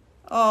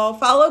 Oh,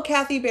 follow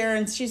Kathy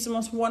Behrens. She's the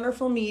most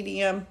wonderful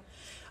medium.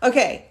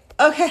 Okay.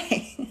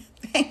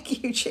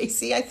 Thank you,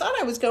 JC. I thought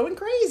I was going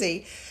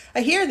crazy.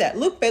 I hear that.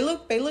 Lupe,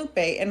 Lupe, Lupe.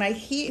 And I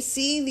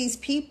see these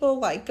people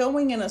like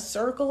going in a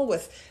circle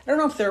with, I don't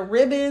know if they're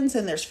ribbons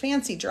and there's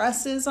fancy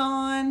dresses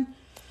on.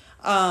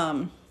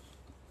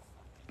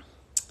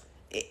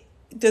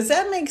 Does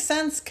that make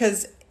sense?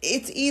 Because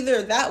it's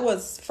either that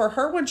was for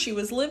her when she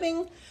was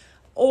living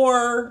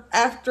or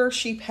after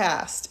she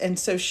passed. And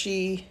so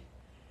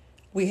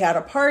we had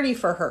a party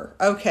for her.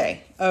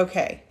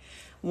 Okay.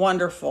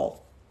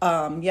 Wonderful.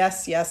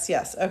 Yes.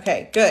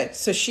 Okay, good.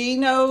 So she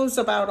knows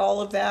about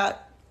all of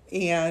that,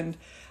 and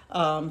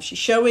she's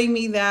showing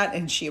me that,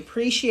 and she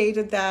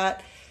appreciated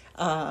that.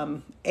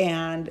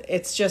 And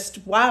it's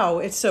just, wow,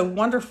 it's so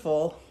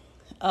wonderful.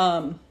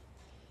 And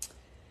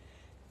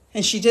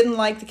she didn't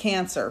like the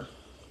cancer,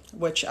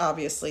 which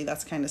obviously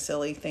that's kind of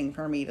silly thing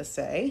for me to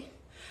say.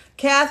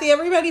 Kathy,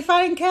 everybody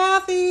find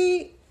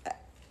Kathy.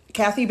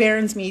 Kathy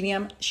Behrens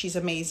medium. She's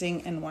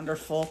amazing and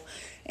wonderful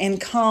and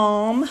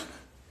calm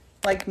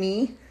like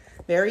me.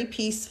 Very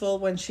peaceful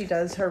when she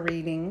does her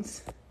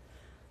readings.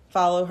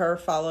 Follow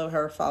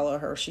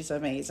her. She's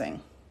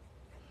amazing.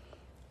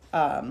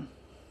 Okay,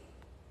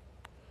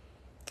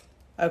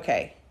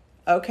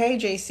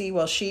 JC.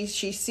 Well, she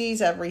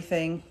sees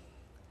everything.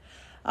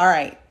 All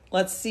right.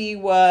 Let's see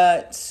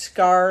what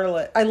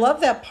Scarlet. I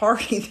love that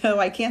party, though.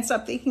 I can't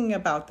stop thinking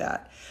about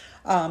that.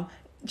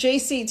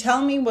 JC,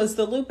 tell me, was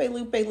the Lupe,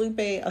 Lupe, Lupe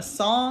a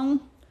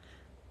song?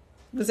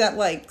 Was that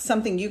like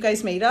something you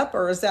guys made up,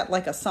 or is that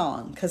like a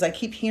song? Because I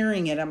keep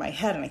hearing it in my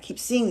head, and I keep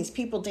seeing these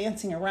people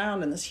dancing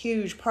around in this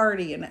huge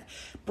party, and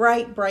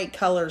bright, bright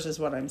colors is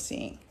what I'm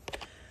seeing.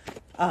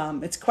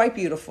 It's quite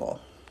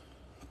beautiful.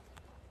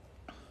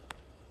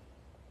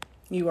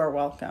 You are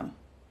welcome.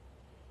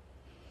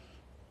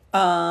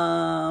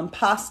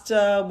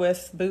 Pasta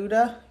with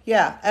Buddha.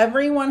 Yeah,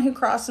 everyone who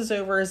crosses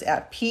over is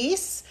at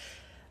peace.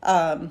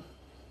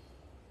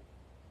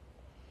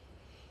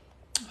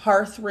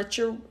 Hearth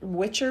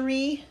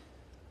witchery.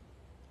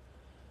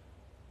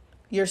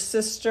 Your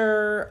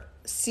sister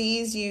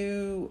sees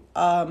you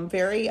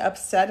very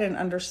upset and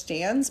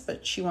understands,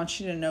 but she wants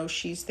you to know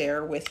she's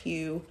there with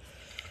you.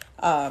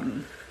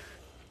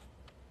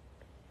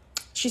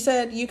 She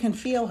said you can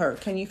feel her.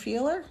 Can you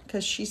feel her?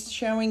 Because she's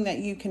showing that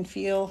you can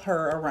feel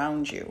her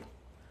around you.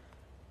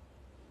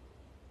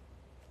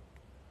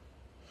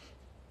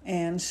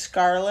 And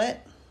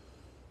Scarlet,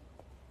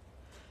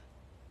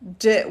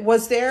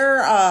 was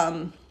there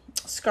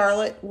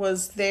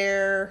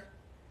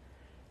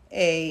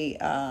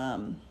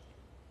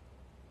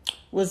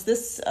was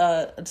this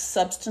a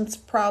substance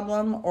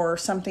problem or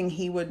something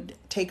he would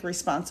take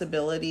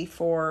responsibility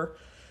for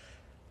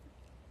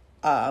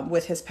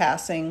with his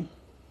passing?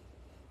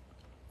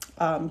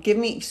 Give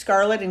me,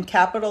 Scarlet, in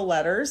capital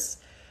letters,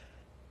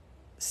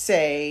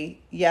 say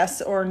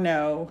yes or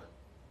no,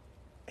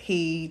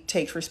 he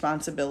takes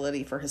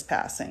responsibility for his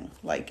passing.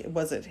 Like,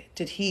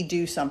 did he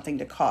do something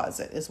to cause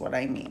it, is what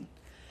I mean.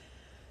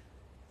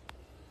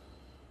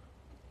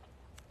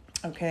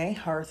 Okay,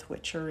 Hearth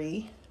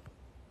Witchery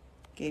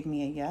gave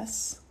me a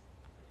yes.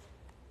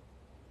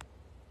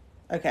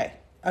 Okay,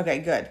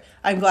 good.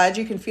 I'm glad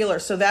you can feel her.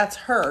 So that's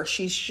her.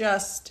 She's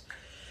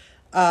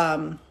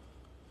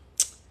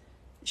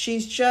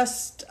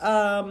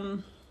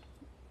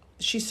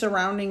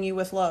surrounding you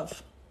with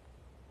love.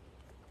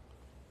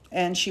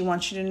 And she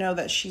wants you to know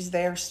that she's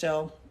there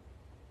still.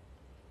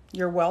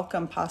 You're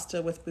welcome,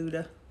 pasta with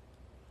Buddha.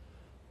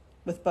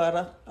 With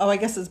butter. Oh, I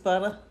guess it's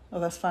butter. Oh,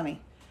 that's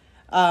funny.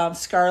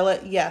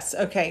 Scarlet, yes.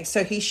 Okay,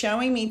 so he's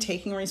showing me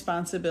taking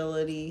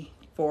responsibility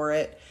for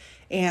it.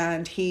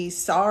 And he's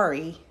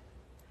sorry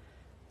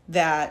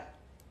that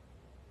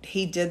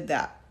he did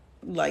that.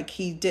 Like,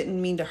 he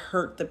didn't mean to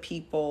hurt the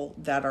people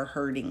that are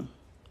hurting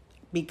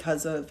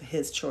because of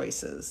his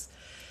choices.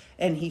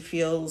 And he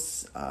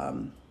feels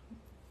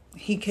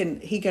he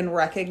can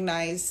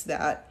recognize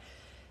that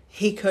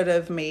he could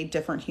have made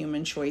different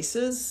human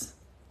choices.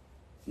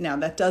 Now,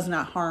 that does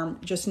not harm.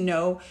 Just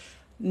know,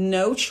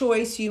 no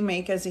choice you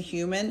make as a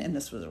human, and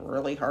this was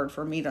really hard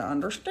for me to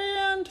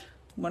understand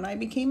when I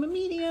became a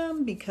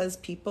medium, because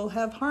people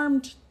have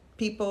harmed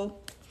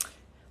people.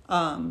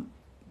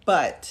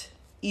 But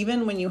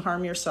even when you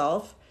harm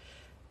yourself,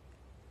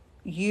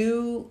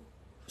 you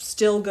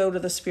still go to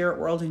the spirit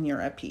world and you're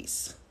at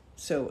peace.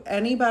 So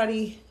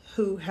anybody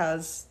who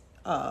has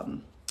a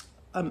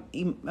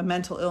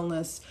mental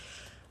illness,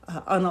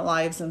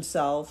 unalives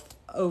themselves,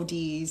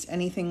 ODs,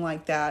 anything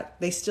like that,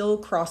 they still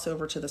cross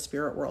over to the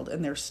spirit world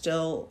and they're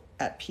still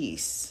at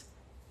peace.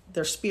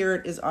 Their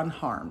spirit is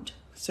unharmed.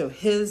 So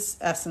his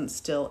essence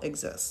still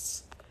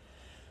exists.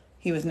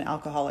 He was an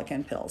alcoholic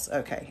and pills.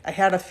 Okay, I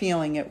had a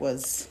feeling it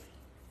was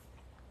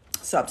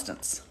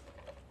substance.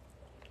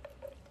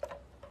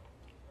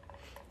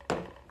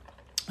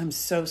 I'm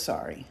so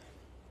sorry.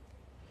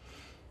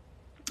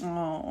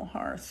 Oh,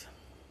 Hearth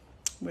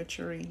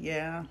Witchery,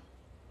 yeah.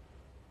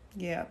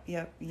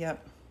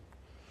 Yep.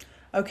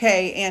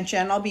 Okay, Aunt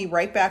Jen, I'll be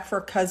right back for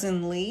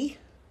Cousin Lee.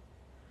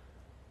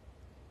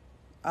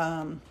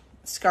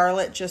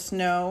 Scarlet, just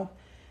know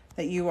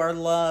that you are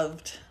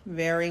loved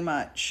very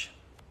much.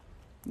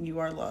 You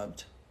are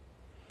loved.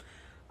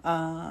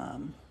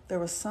 There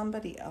was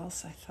somebody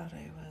else I thought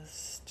I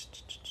was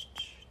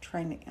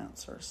trying to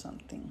answer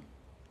something.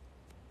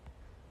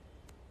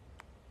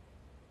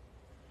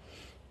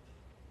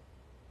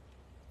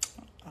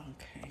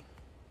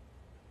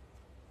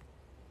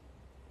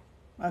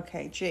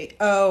 Okay, Jay.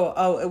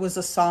 Oh, it was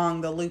a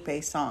song, the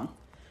Lupe song.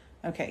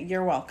 Okay,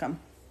 you're welcome.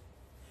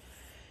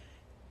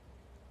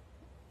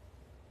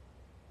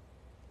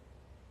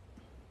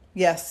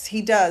 Yes,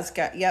 he does.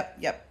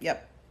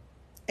 Yep.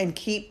 And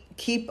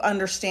keep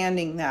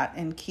understanding that,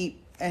 and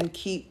keep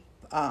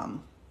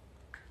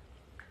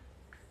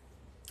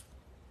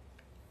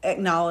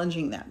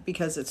acknowledging that,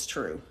 because it's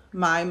true.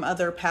 My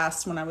mother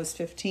passed when I was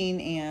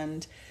 15,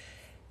 and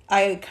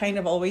I kind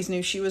of always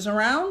knew she was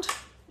around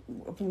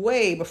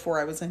way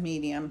before I was a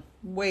medium,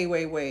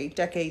 way,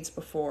 decades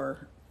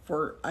before.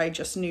 I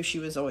just knew she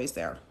was always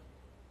there.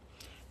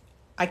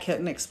 I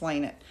couldn't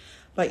explain it.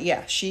 But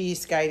yeah,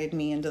 she's guided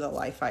me into the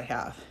life I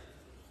have.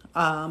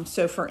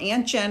 So for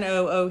Aunt Jen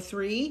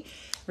 003,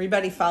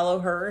 everybody follow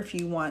her if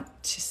you want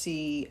to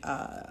see,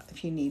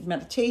 if you need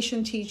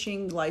meditation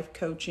teaching, life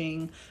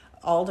coaching,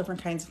 all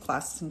different kinds of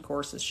classes and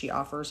courses she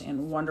offers,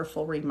 and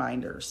wonderful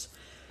reminders.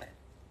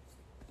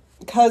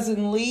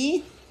 Cousin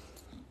Lee,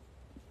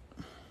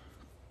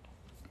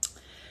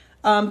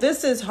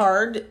 this is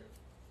hard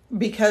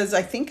because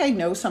I think I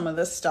know some of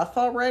this stuff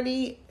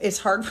already. It's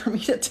hard for me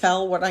to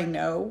tell what I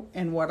know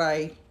and what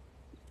I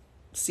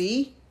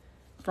see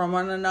from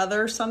one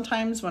another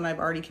sometimes when I've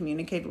already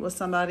communicated with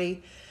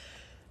somebody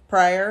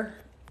prior.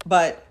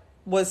 But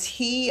was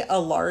he a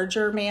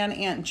larger man,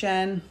 Aunt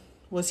Jen?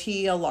 Was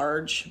he a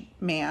large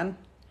man?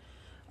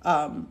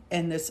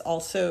 And this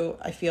also,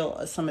 I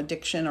feel some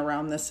addiction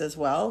around this as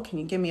well. Can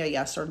you give me a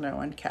yes or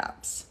no in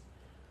caps?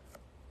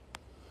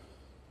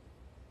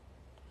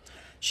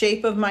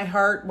 Shape of my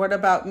heart, what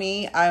about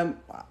me?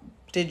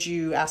 Did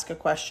you ask a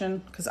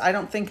question? Because I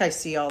don't think I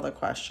see all the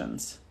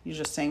questions. You're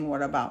just saying,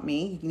 what about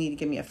me? You need to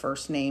give me a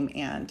first name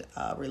and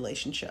a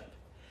relationship.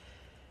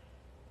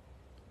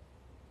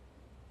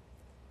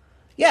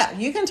 Yeah,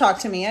 you can talk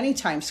to me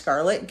anytime,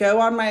 Scarlett.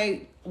 Go on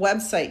my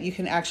website. You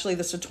can actually,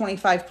 this is a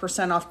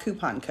 25% off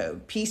coupon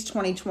code. Peace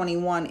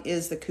 2021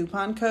 is the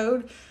coupon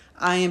code.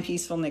 I am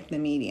Peaceful Nick the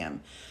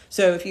Medium.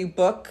 So if you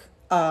book,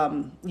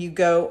 you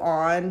go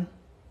on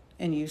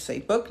and you say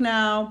book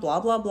now,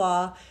 blah, blah,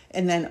 blah.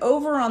 And then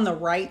over on the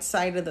right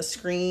side of the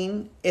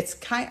screen,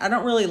 I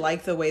don't really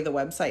like the way the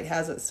website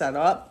has it set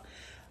up.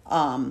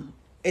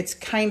 It's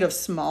kind of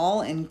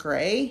small and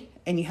gray,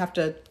 and you have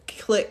to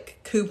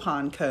click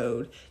coupon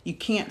code. You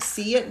can't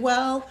see it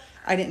well.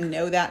 I didn't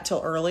know that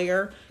till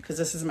earlier because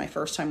this is my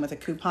first time with a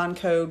coupon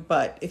code.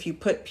 But if you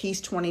put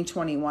Peace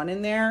 2021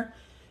 in there,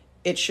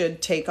 it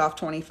should take off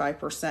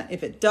 25%.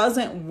 If it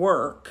doesn't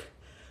work,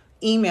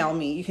 email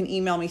me. You can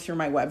email me through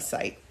my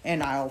website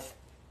and I'll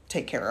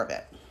take care of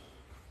it.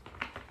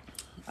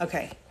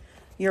 Okay.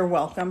 You're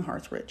welcome,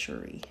 Hearth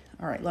Richery.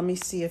 All right. Let me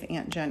see if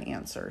Aunt Jen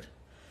answered.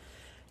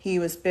 He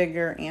was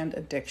bigger and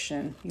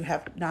addiction. You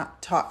have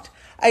not talked.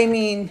 I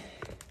mean,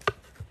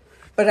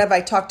 but have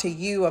I talked to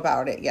you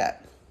about it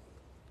yet?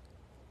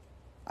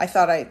 I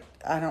thought I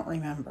don't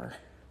remember.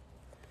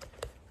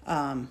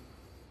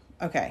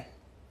 Okay.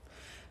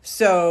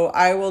 So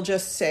I will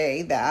just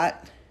say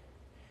that,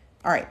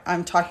 all right,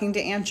 I'm talking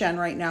to Aunt Jen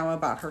right now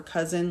about her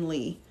cousin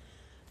Lee.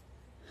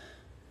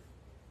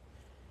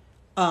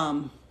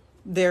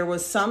 There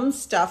was some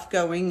stuff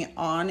going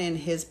on in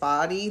his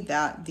body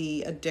that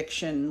the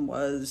addiction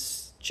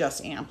was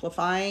just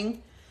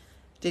amplifying.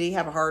 Did he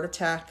have a heart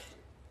attack?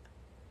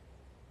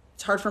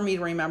 It's hard for me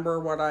to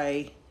remember what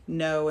I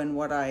know and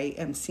what I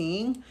am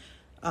seeing.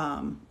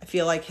 I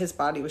feel like his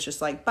body was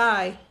just like,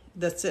 bye,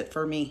 that's it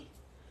for me.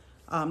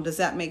 Does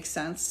that make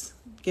sense?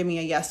 Give me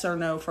a yes or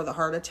no for the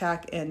heart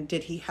attack. And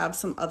did he have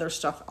some other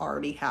stuff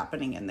already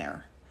happening in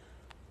there?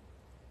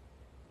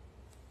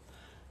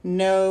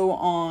 No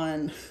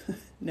on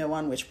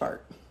which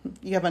part?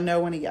 You have a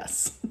no and a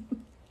yes.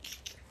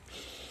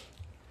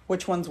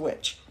 Which one's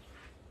which?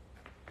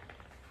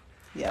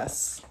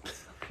 Yes.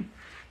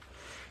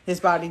 His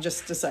body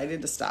just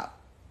decided to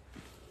stop.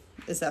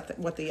 Is that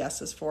what the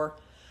yes is for?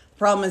 The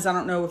problem is I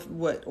don't know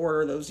what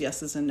order those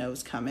yeses and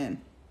nos come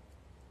in.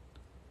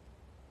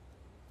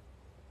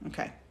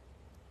 Okay.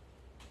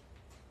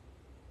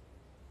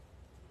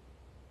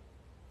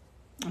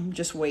 I'm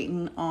just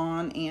waiting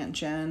on Aunt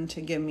Jen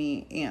to give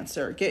me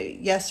answer. Get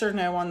yes or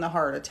no on the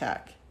heart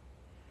attack.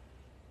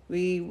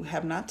 We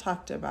have not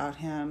talked about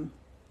him.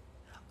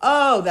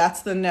 Oh,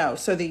 that's the no.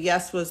 So the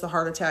yes was the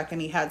heart attack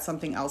and he had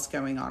something else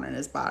going on in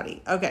his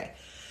body. Okay.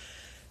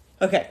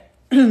 Okay.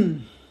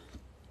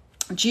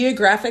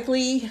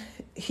 Geographically,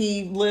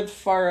 he lived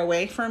far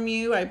away from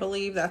you. I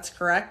believe that's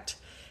correct.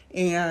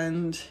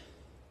 And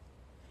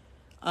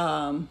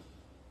I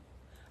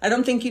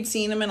don't think you'd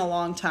seen him in a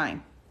long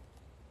time.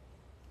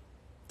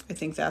 I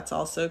think that's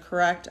also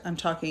correct. I'm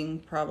talking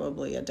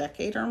probably a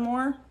decade or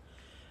more.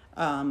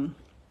 And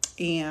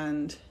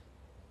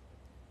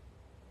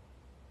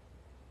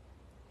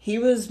he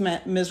was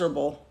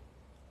miserable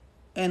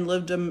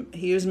and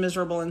he was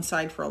miserable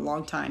inside for a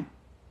long time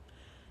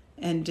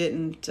and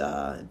didn't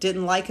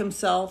like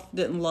himself,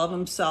 didn't love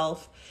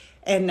himself.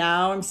 And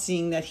now I'm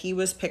seeing that he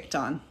was picked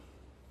on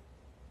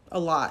a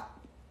lot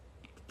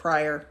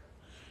prior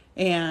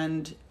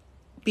and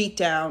beat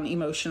down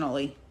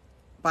emotionally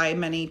by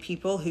many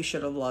people who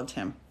should have loved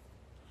him.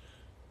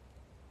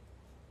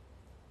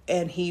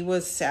 And he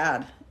was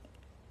sad.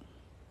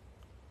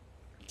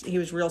 He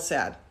was real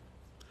sad.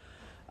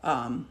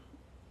 I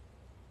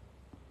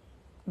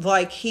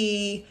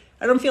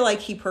don't feel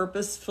like he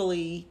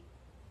purposefully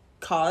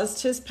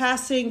caused his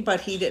passing,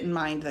 but he didn't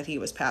mind that he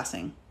was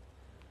passing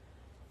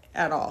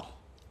at all.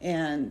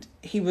 And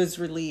he was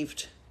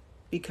relieved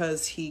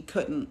because he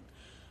couldn't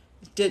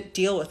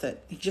deal with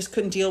it. He just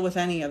couldn't deal with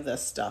any of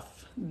this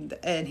stuff.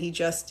 And he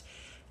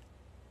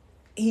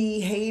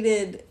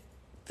hated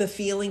the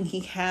feeling he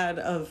had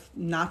of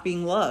not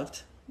being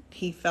loved.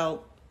 He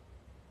felt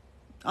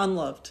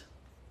unloved,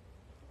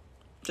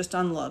 just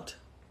unloved.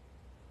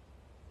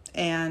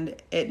 And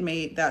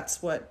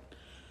that's what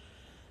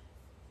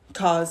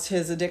caused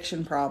his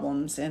addiction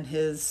problems and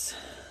his,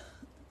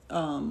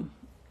 I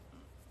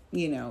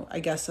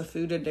guess a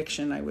food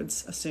addiction, I would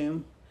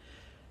assume,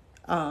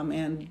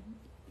 and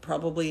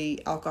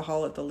probably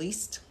alcohol at the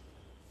least.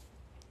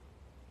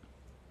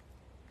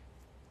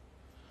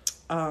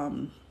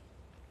 I'm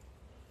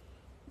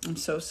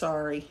so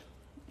sorry,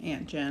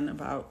 Aunt Jen,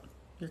 about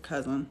your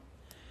cousin.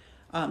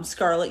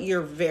 Scarlett,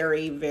 you're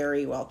very,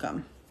 very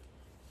welcome.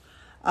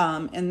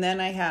 And then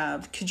I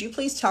have, could you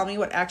please tell me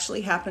what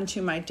actually happened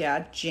to my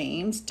dad,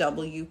 James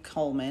W.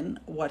 Coleman,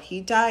 what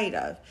he died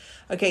of?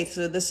 Okay,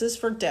 so this is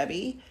for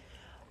Debbie.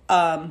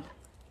 I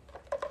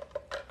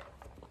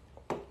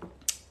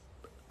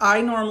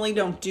normally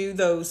don't do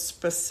those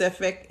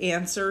specific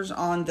answers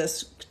on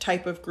this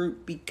type of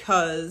group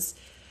because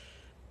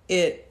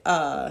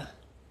I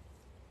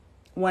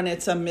when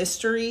it's a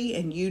mystery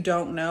and you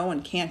don't know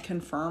and can't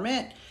confirm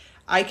it,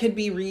 I could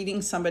be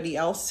reading somebody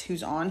else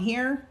who's on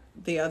here,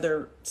 the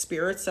other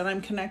spirits that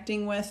I'm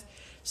connecting with.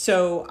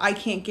 So I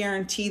can't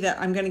guarantee that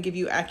I'm going to give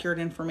you accurate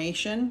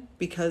information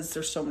because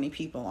there's so many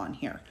people on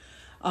here.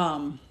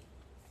 And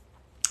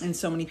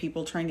so many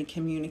people trying to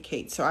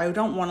communicate. So I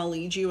don't want to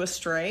lead you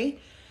astray.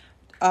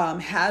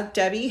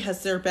 Debbie,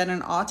 has there been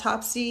an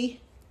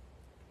autopsy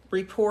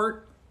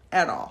report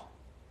at all?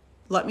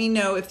 Let me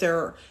know if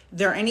there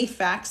are any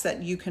facts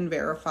that you can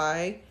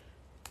verify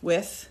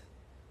with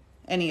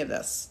any of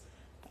this.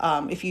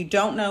 If you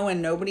don't know and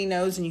nobody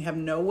knows and you have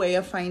no way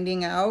of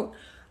finding out,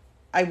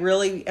 I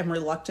really am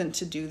reluctant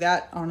to do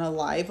that on a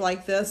live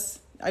like this.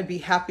 I'd be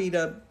happy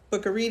to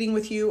book a reading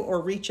with you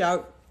or reach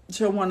out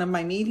to one of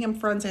my medium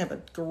friends. I have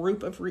a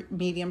group of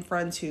medium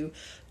friends who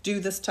do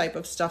this type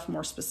of stuff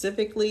more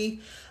specifically.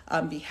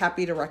 Be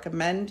happy to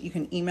recommend. You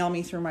can email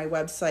me through my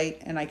website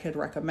and I could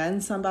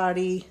recommend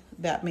somebody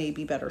that may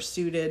be better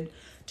suited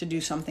to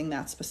do something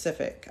that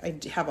specific. I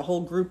have a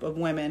whole group of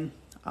women.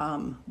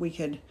 We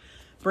could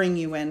bring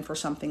you in for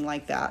something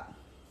like that.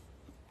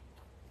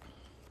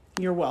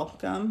 You're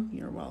welcome.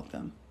 You're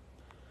welcome.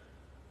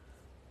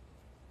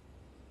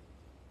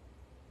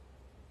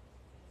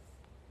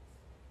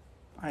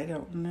 I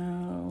don't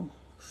know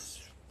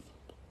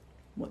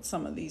what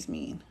some of these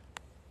mean.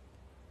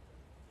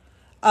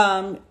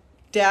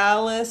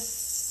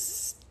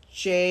 Dallas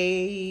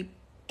J.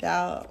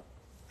 I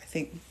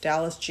think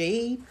Dallas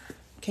J.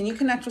 Can you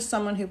connect with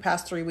someone who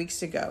passed 3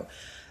 weeks ago?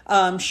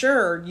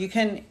 Sure, you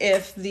can.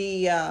 If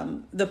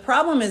the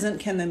problem isn't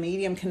can the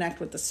medium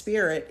connect with the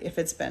spirit if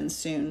it's been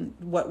soon.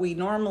 What we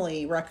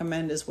normally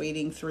recommend is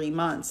waiting 3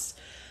 months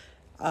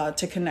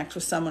to connect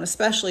with someone,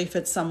 especially if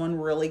it's someone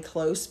really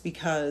close,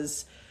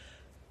 because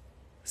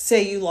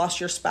say you lost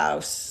your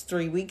spouse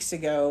 3 weeks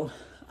ago,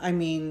 I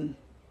mean,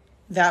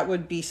 that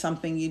would be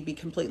something you'd be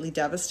completely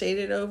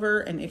devastated over.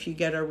 And if you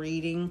get a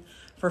reading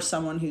for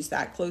someone who's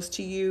that close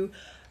to you,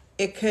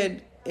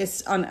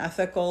 it's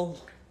unethical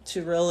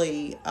to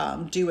really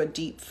do a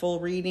deep full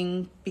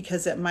reading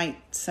because it might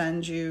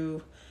send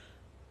you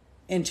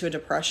into a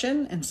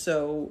depression. And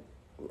so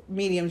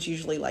mediums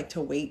usually like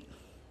to wait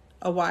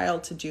a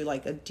while to do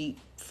like a deep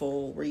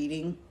full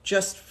reading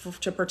just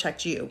to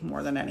protect you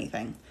more than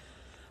anything.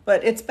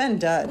 But it's been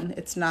done.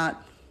 It's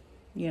not,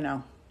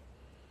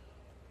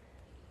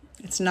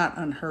 it's not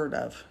unheard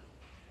of.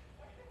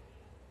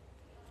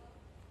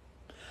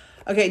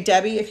 Okay,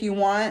 Debbie, if you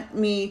want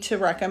me to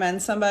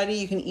recommend somebody,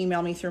 you can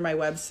email me through my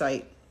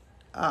website.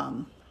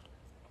 I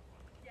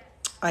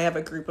have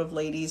a group of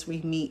ladies.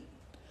 We meet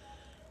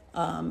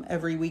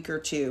every week or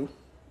two,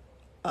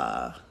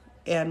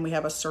 and we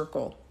have a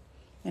circle,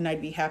 and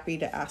I'd be happy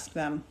to ask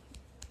them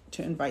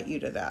to invite you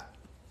to that.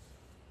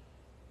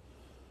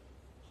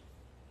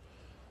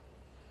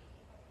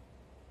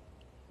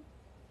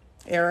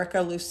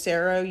 Erica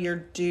Lucero, you're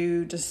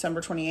due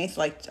December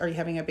 28th. Are you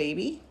having a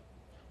baby?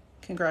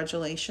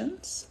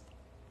 Congratulations.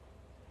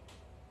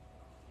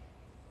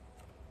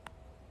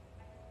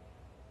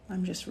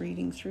 I'm just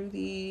reading through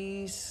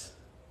these.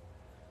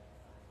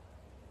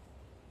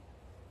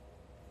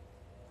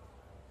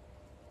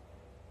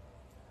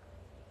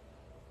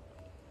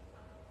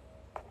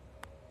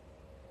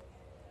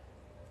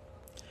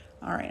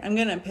 All right, I'm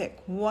going to pick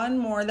one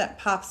more that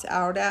pops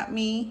out at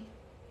me.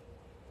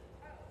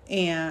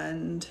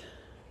 And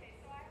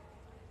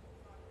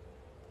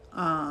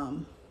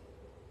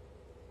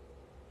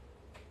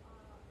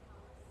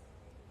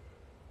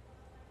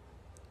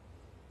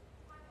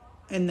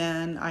and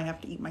then I have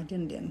to eat my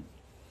din din.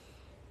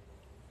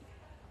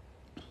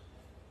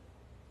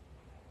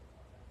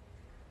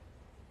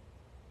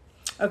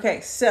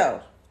 Okay,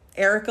 so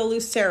Erica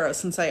Lucero,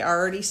 since I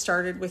already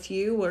started with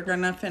you, we're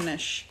gonna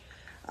finish.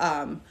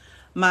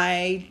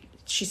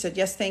 She said,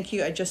 yes, thank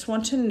you. I just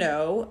want to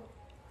know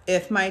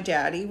if my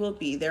daddy will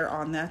be there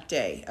on that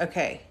day.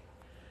 Okay,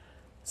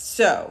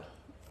 so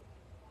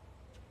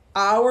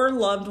our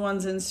loved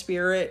ones in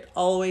spirit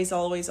always,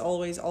 always,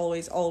 always,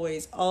 always,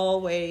 always,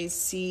 always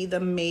see the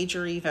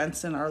major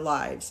events in our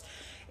lives.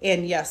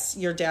 And yes,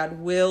 your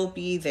dad will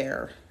be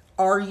there.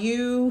 Are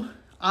you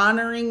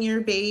honoring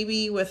your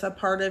baby with a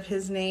part of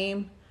his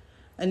name,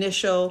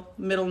 initial,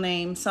 middle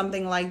name,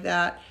 something like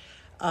that?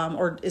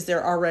 Or is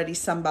there already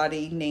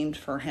somebody named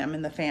for him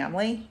in the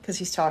family? Because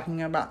he's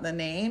talking about the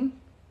name.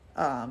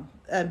 An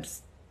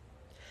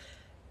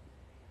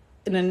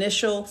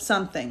initial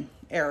something.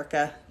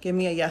 Erica, give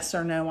me a yes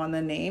or no on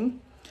the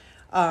name.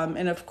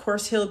 And of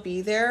course he'll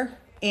be there.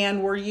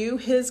 And were you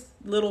his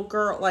little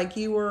girl, like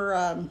you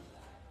were,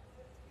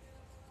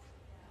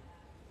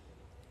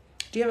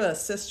 do you have a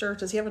sister?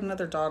 Does he have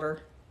another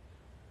daughter?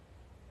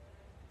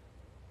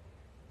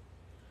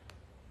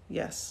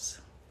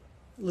 Yes.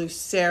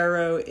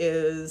 Lucero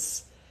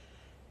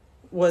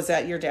was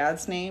that your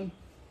dad's name?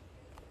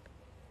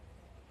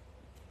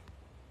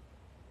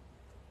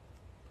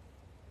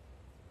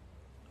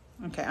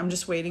 Okay, I'm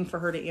just waiting for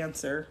her to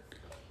answer.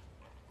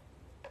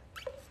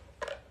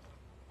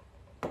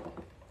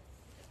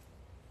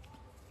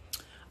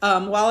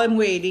 While I'm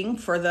waiting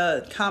for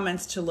the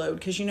comments to load,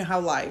 because you know how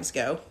lives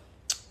go.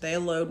 They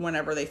load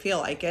whenever they feel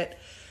like it.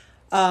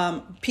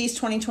 Peace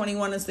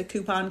 2021 is the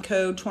coupon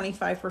code,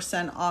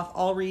 25% off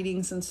all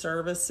readings and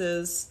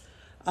services.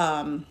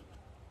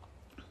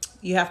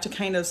 You have to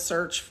kind of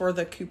search for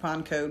the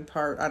coupon code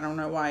part. I don't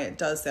know why it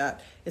does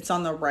that. It's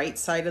on the right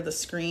side of the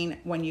screen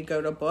when you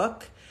go to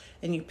book,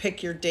 and you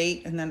pick your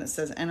date, and then it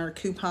says enter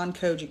coupon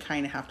code. You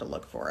kind of have to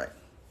look for it.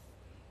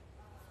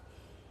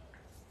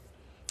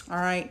 All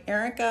right,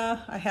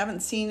 Erica, I haven't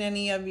seen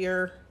any of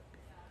your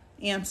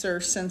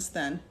answers since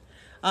then.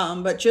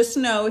 But just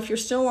know, if you're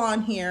still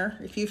on here,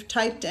 if you've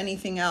typed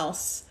anything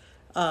else,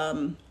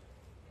 I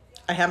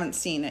haven't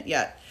seen it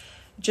yet.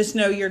 Just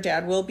know your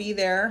dad will be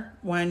there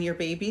when your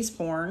baby's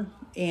born.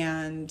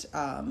 And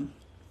now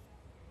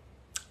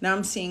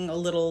I'm seeing a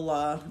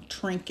little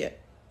trinket.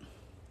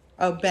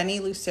 Oh, Benny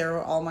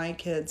Lucero. All my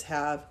kids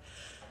have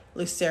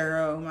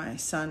Lucero. My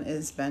son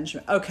is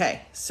Benjamin.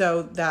 Okay,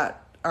 so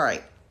that, all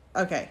right.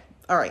 Okay,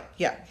 all right.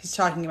 Yeah, he's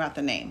talking about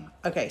the name.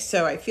 Okay,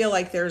 so I feel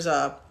like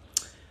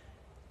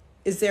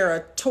is there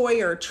a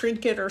toy or a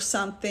trinket or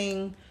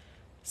something?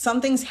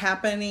 Something's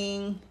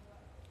happening.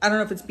 I don't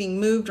know if it's being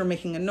moved or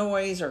making a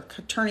noise or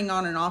turning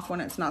on and off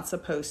when it's not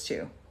supposed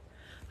to.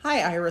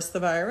 Hi, Iris the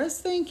Virus.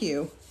 Thank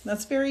you.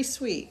 That's very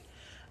sweet.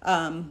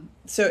 So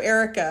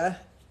Erica,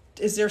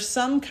 is there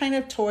some kind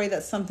of toy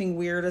that something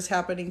weird is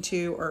happening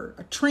to, or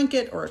a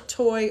trinket or a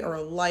toy or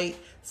a light,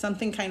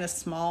 something kind of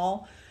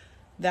small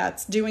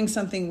that's doing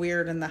something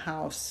weird in the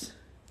house?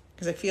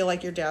 Because I feel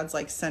like your dad's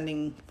like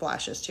sending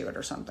flashes to it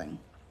or something.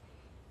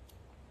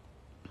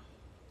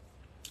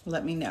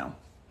 Let me know.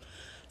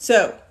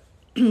 So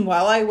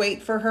while I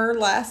wait for her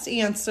last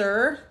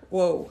answer,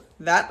 whoa,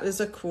 that is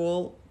a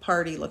cool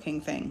party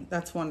looking thing.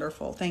 That's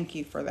wonderful. Thank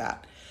you for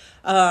that.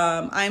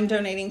 I'm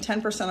donating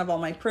 10% of all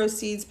my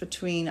proceeds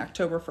between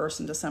October 1st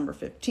and December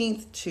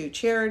 15th to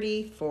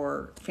charity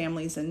for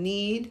families in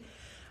need.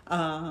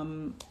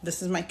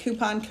 This is my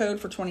coupon code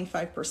for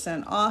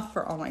 25% off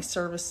for all my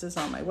services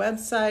on my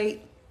website.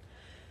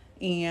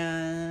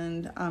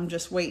 And I'm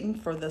just waiting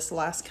for this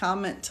last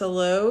comment to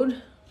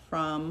load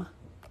from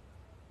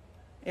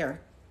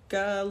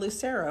Erica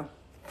Lucero.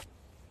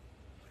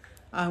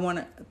 I want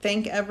to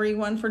thank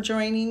everyone for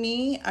joining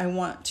me. I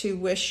want to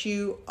wish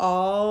you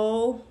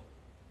all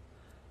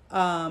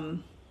a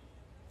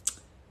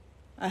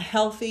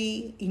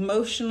healthy,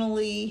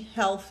 emotionally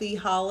healthy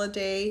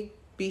holiday.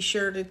 Be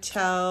sure to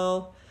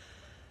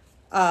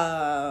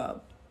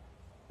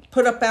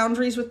put up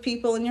boundaries with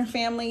people in your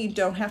family. You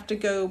don't have to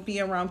go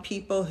be around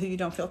people who you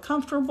don't feel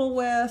comfortable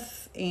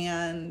with.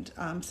 And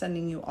I'm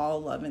sending you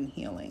all love and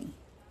healing.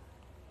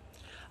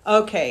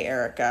 Okay,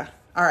 Erica.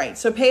 All right,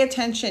 so pay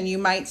attention. You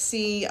might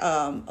see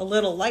a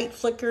little light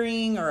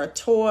flickering or a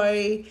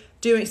toy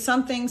doing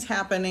something's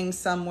happening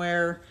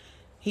somewhere.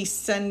 He's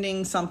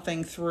sending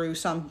something through,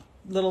 some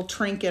little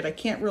trinket. I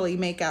can't really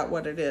make out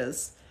what it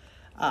is.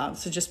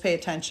 So just pay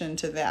attention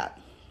to that.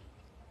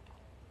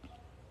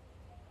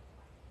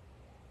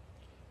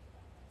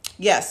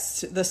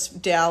 Yes, the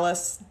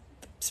Dallas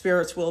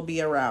spirits will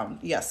be around.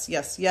 Yes,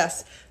 yes,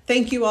 yes.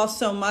 Thank you all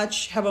so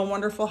much. Have a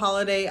wonderful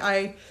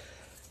holiday.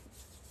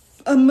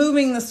 I'm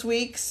moving this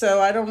week,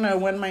 so I don't know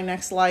when my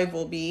next live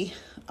will be.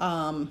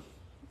 And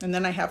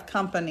then I have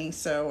company,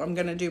 so I'm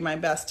going to do my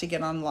best to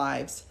get on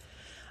lives.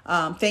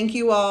 Thank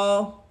you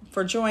all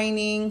for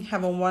joining.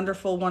 Have a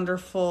wonderful,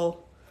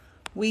 wonderful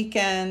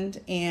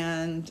weekend.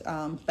 And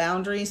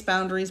boundaries,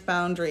 boundaries,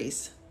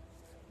 boundaries.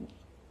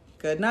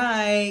 Good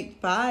night.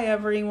 Bye,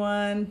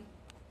 everyone.